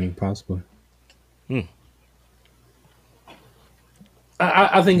Michigan, possibly.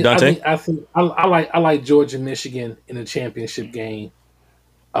 I think I like Georgia, Michigan in a championship game.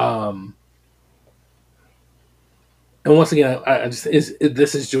 And once again,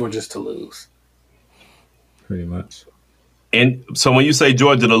 this is Georgia's to lose. Pretty much. And so when you say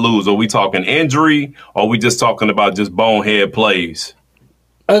Georgia to lose, are we talking injury, or are we just talking about just bonehead plays?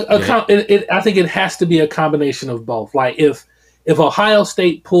 I think it has to be a combination of both. Like if Ohio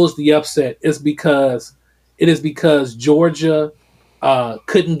State pulls the upset, it is because Georgia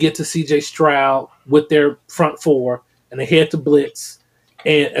couldn't get to C.J. Stroud with their front four, and they had to blitz.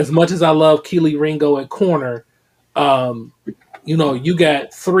 And as much as I love Kelee Ringo at corner, you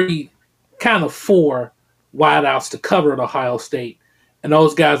got 4 wideouts to cover at Ohio State. And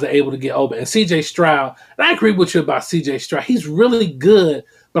those guys are able to get open. And C.J. Stroud, and I agree with you about C.J. Stroud. He's really good,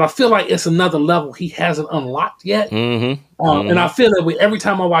 but I feel like it's another level he hasn't unlocked yet. And I feel that every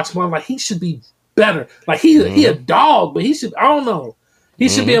time I watch him, I'm like, he should be better. Like he a dog, but he should. I don't know. He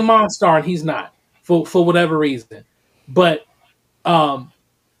should be a monster, and he's not for whatever reason. But and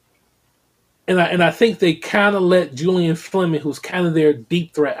I think they kind of let Julian Fleming, who's kind of their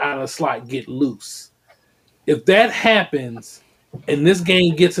deep threat out of the slot, get loose. If that happens, and this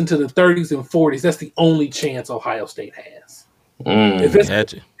game gets into the 30s and 40s, that's the only chance Ohio State has.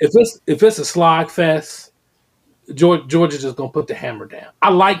 If it's a slog fest, Georgia's just gonna put the hammer down. I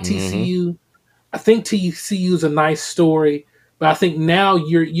like TCU. I think TCU is a nice story, but I think now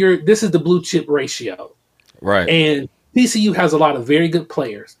this is the blue chip ratio, right? And TCU has a lot of very good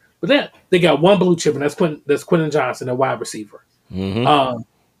players, but then they got one blue chip, and that's Quentin Johnson, a wide receiver,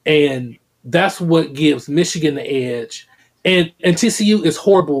 and that's what gives Michigan the edge. And TCU is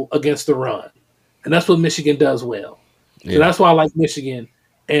horrible against the run, and that's what Michigan does well. So that's why I like Michigan,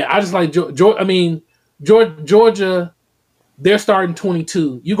 and I just like Georgia. I mean, Georgia. They're starting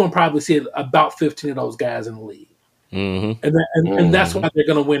 22. You're gonna probably see about 15 of those guys in the league, and that's why they're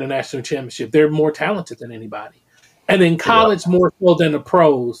gonna win a national championship. They're more talented than anybody, and in college more so than the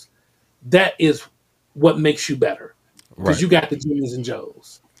pros. That is what makes you better because you got the Jimmys and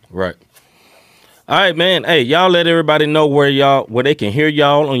Joes. Right. All right, man. Hey, y'all let everybody know where they can hear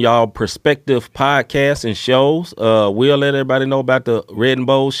y'all on y'all prospective podcasts and shows. We'll let everybody know about the Red and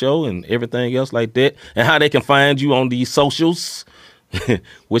Bold show and everything else like that, and how they can find you on these socials,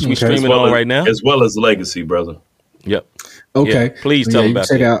 which we streaming on right now, as well as Legacy, brother. Yep. Okay. Yeah, please tell them about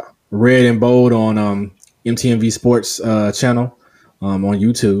check out Red and Bold on MTMV Sports channel on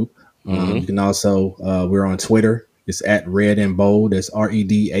YouTube. You can also we're on Twitter. It's at Red and Bold. That's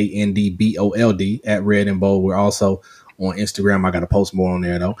REDANDBOLD at Red and Bold. We're also on Instagram. I got to post more on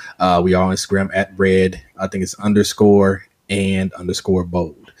there though. We are on Instagram at Red. I think it's _and_bold.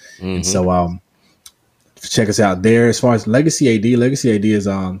 And so check us out there. As far as Legacy AD is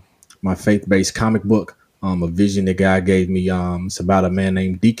my faith-based comic book. A vision that God gave me. It's about a man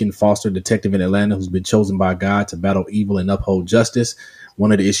named Deacon Foster, detective in Atlanta, who's been chosen by God to battle evil and uphold justice.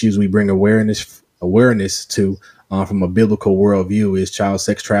 One of the issues we bring awareness to from a biblical worldview is child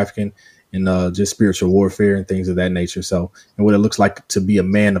sex trafficking and just spiritual warfare and things of that nature. So, and what it looks like to be a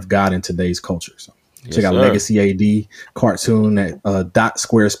man of God in today's culture. So check out Legacy AD cartoon at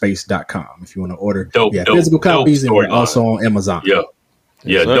 .squarespace.com if you want to order physical copies, and we're also on Amazon.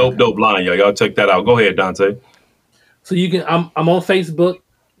 Dope line, y'all check that out. Go ahead, Dante. So you can I'm on Facebook,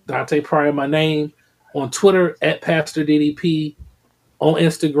 Dante Pryor, my name, on Twitter at Pastor DDP, on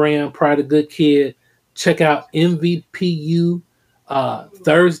Instagram, Pryor the Good Kid. Check out MVPU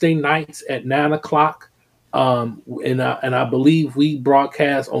Thursday nights at 9:00. And I believe we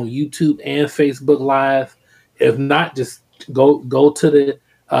broadcast on YouTube and Facebook Live. If not, just go to the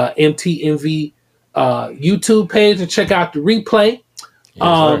MTMV YouTube page and check out the replay.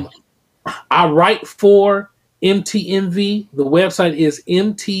 I write for MTMV. The website is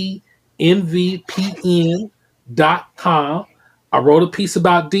mtmvpn.com. I wrote a piece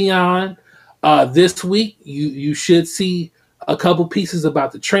about Dion. This week, you should see a couple pieces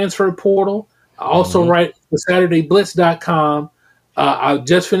about the transfer portal. I also write for SaturdayBlitz.com. I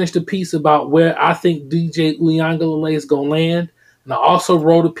just finished a piece about where I think DJ Uiagalelei is going to land. And I also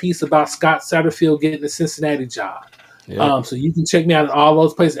wrote a piece about Scott Satterfield getting the Cincinnati job. Yeah. So you can check me out in all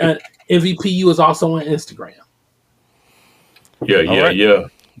those places. And MVPU is also on Instagram. Yeah.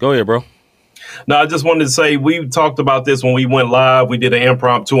 Go ahead, bro. No, I just wanted to say we talked about this when we went live. We did an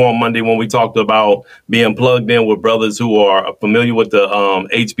impromptu on Monday when we talked about being plugged in with brothers who are familiar with the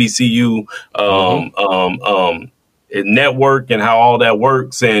HBCU network and how all that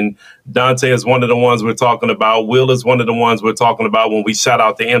works. And Dante is one of the ones we're talking about. Will is one of the ones we're talking about when we shout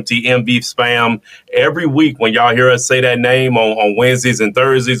out the MTMV spam every week. When y'all hear us say that name on Wednesdays and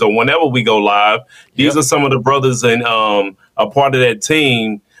Thursdays or whenever we go live, these are some of the brothers and a part of that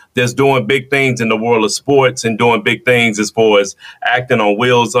team that's doing big things in the world of sports and doing big things as far as acting on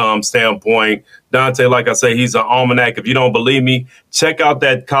Will's standpoint. Dante, like I say, he's an almanac. If you don't believe me, check out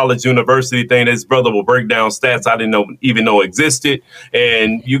that college university thing. This brother will break down stats I didn't even know existed.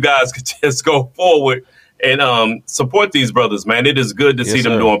 And you guys could just go forward and support these brothers, man. It is good to see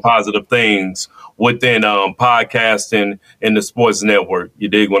them doing positive things within podcasting and the sports network. You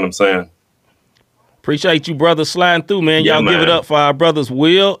dig what I'm saying? Appreciate you, brothers, sliding through, man. Y'all give it up for our brothers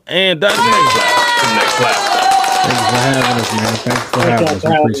Will and Dante. Next clap. Thanks for having us, man. Thanks for having us.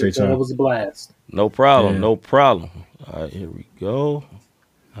 We appreciate y'all. It was a blast. No problem. No problem. All right, here we go.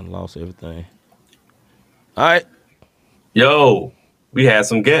 I lost everything. All right. Yo, we had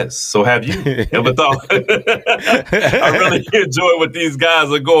some guests. So have you ever thought? I really enjoy what these guys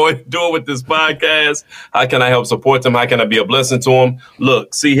are doing with this podcast. How can I help support them? How can I be a blessing to them?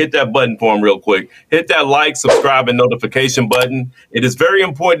 Look, hit that button for them real quick. Hit that like, subscribe, and notification button. It is very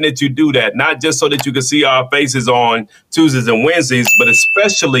important that you do that, not just so that you can see our faces on Tuesdays and Wednesdays, but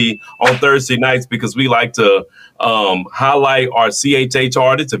especially on Thursday nights, because we like to highlight our CHH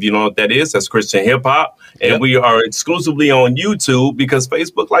artists. If you know what that is, that's Christian hip hop. And we are exclusively on YouTube because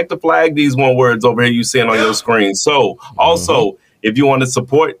Facebook like to flag these one words over here you seeing on your screen. So also, if you want to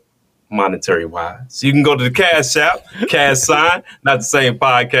support monetary wise. You can go to the Cash App, Cash Sign, Not the Same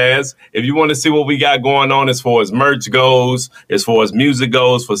Podcast. If you want to see what we got going on as far as merch goes, as far as music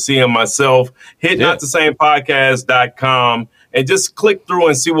goes, for seeing myself, hit notthesamepodcast.com and just click through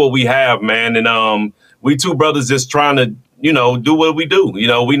and see what we have, man. And we two brothers just trying to, do what we do.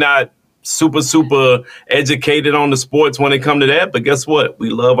 We not super educated on the sports when it come to that, but guess what? We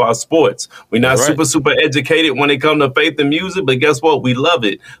love our sports. We're not super educated when it come to faith and music, but guess what? We love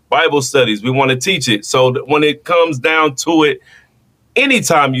it. Bible studies, we want to teach it. So when it comes down to it,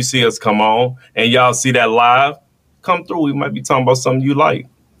 anytime you see us come on and y'all see that live, come through. We might be talking about something you like.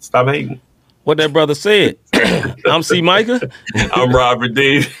 Stop hating. What that brother said. I'm C. Micah. I'm Robert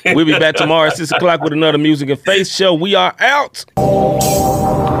D. We'll be back tomorrow at 6 o'clock with another Music and Faith show. We are out.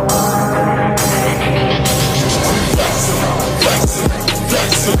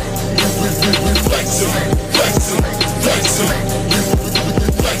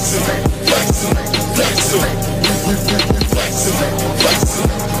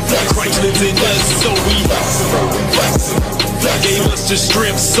 Christ lives in us, so we gave us the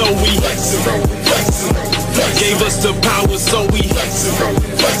strength, so we gave us the power, so we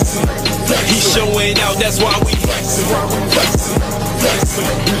he's showing out, that's why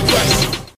we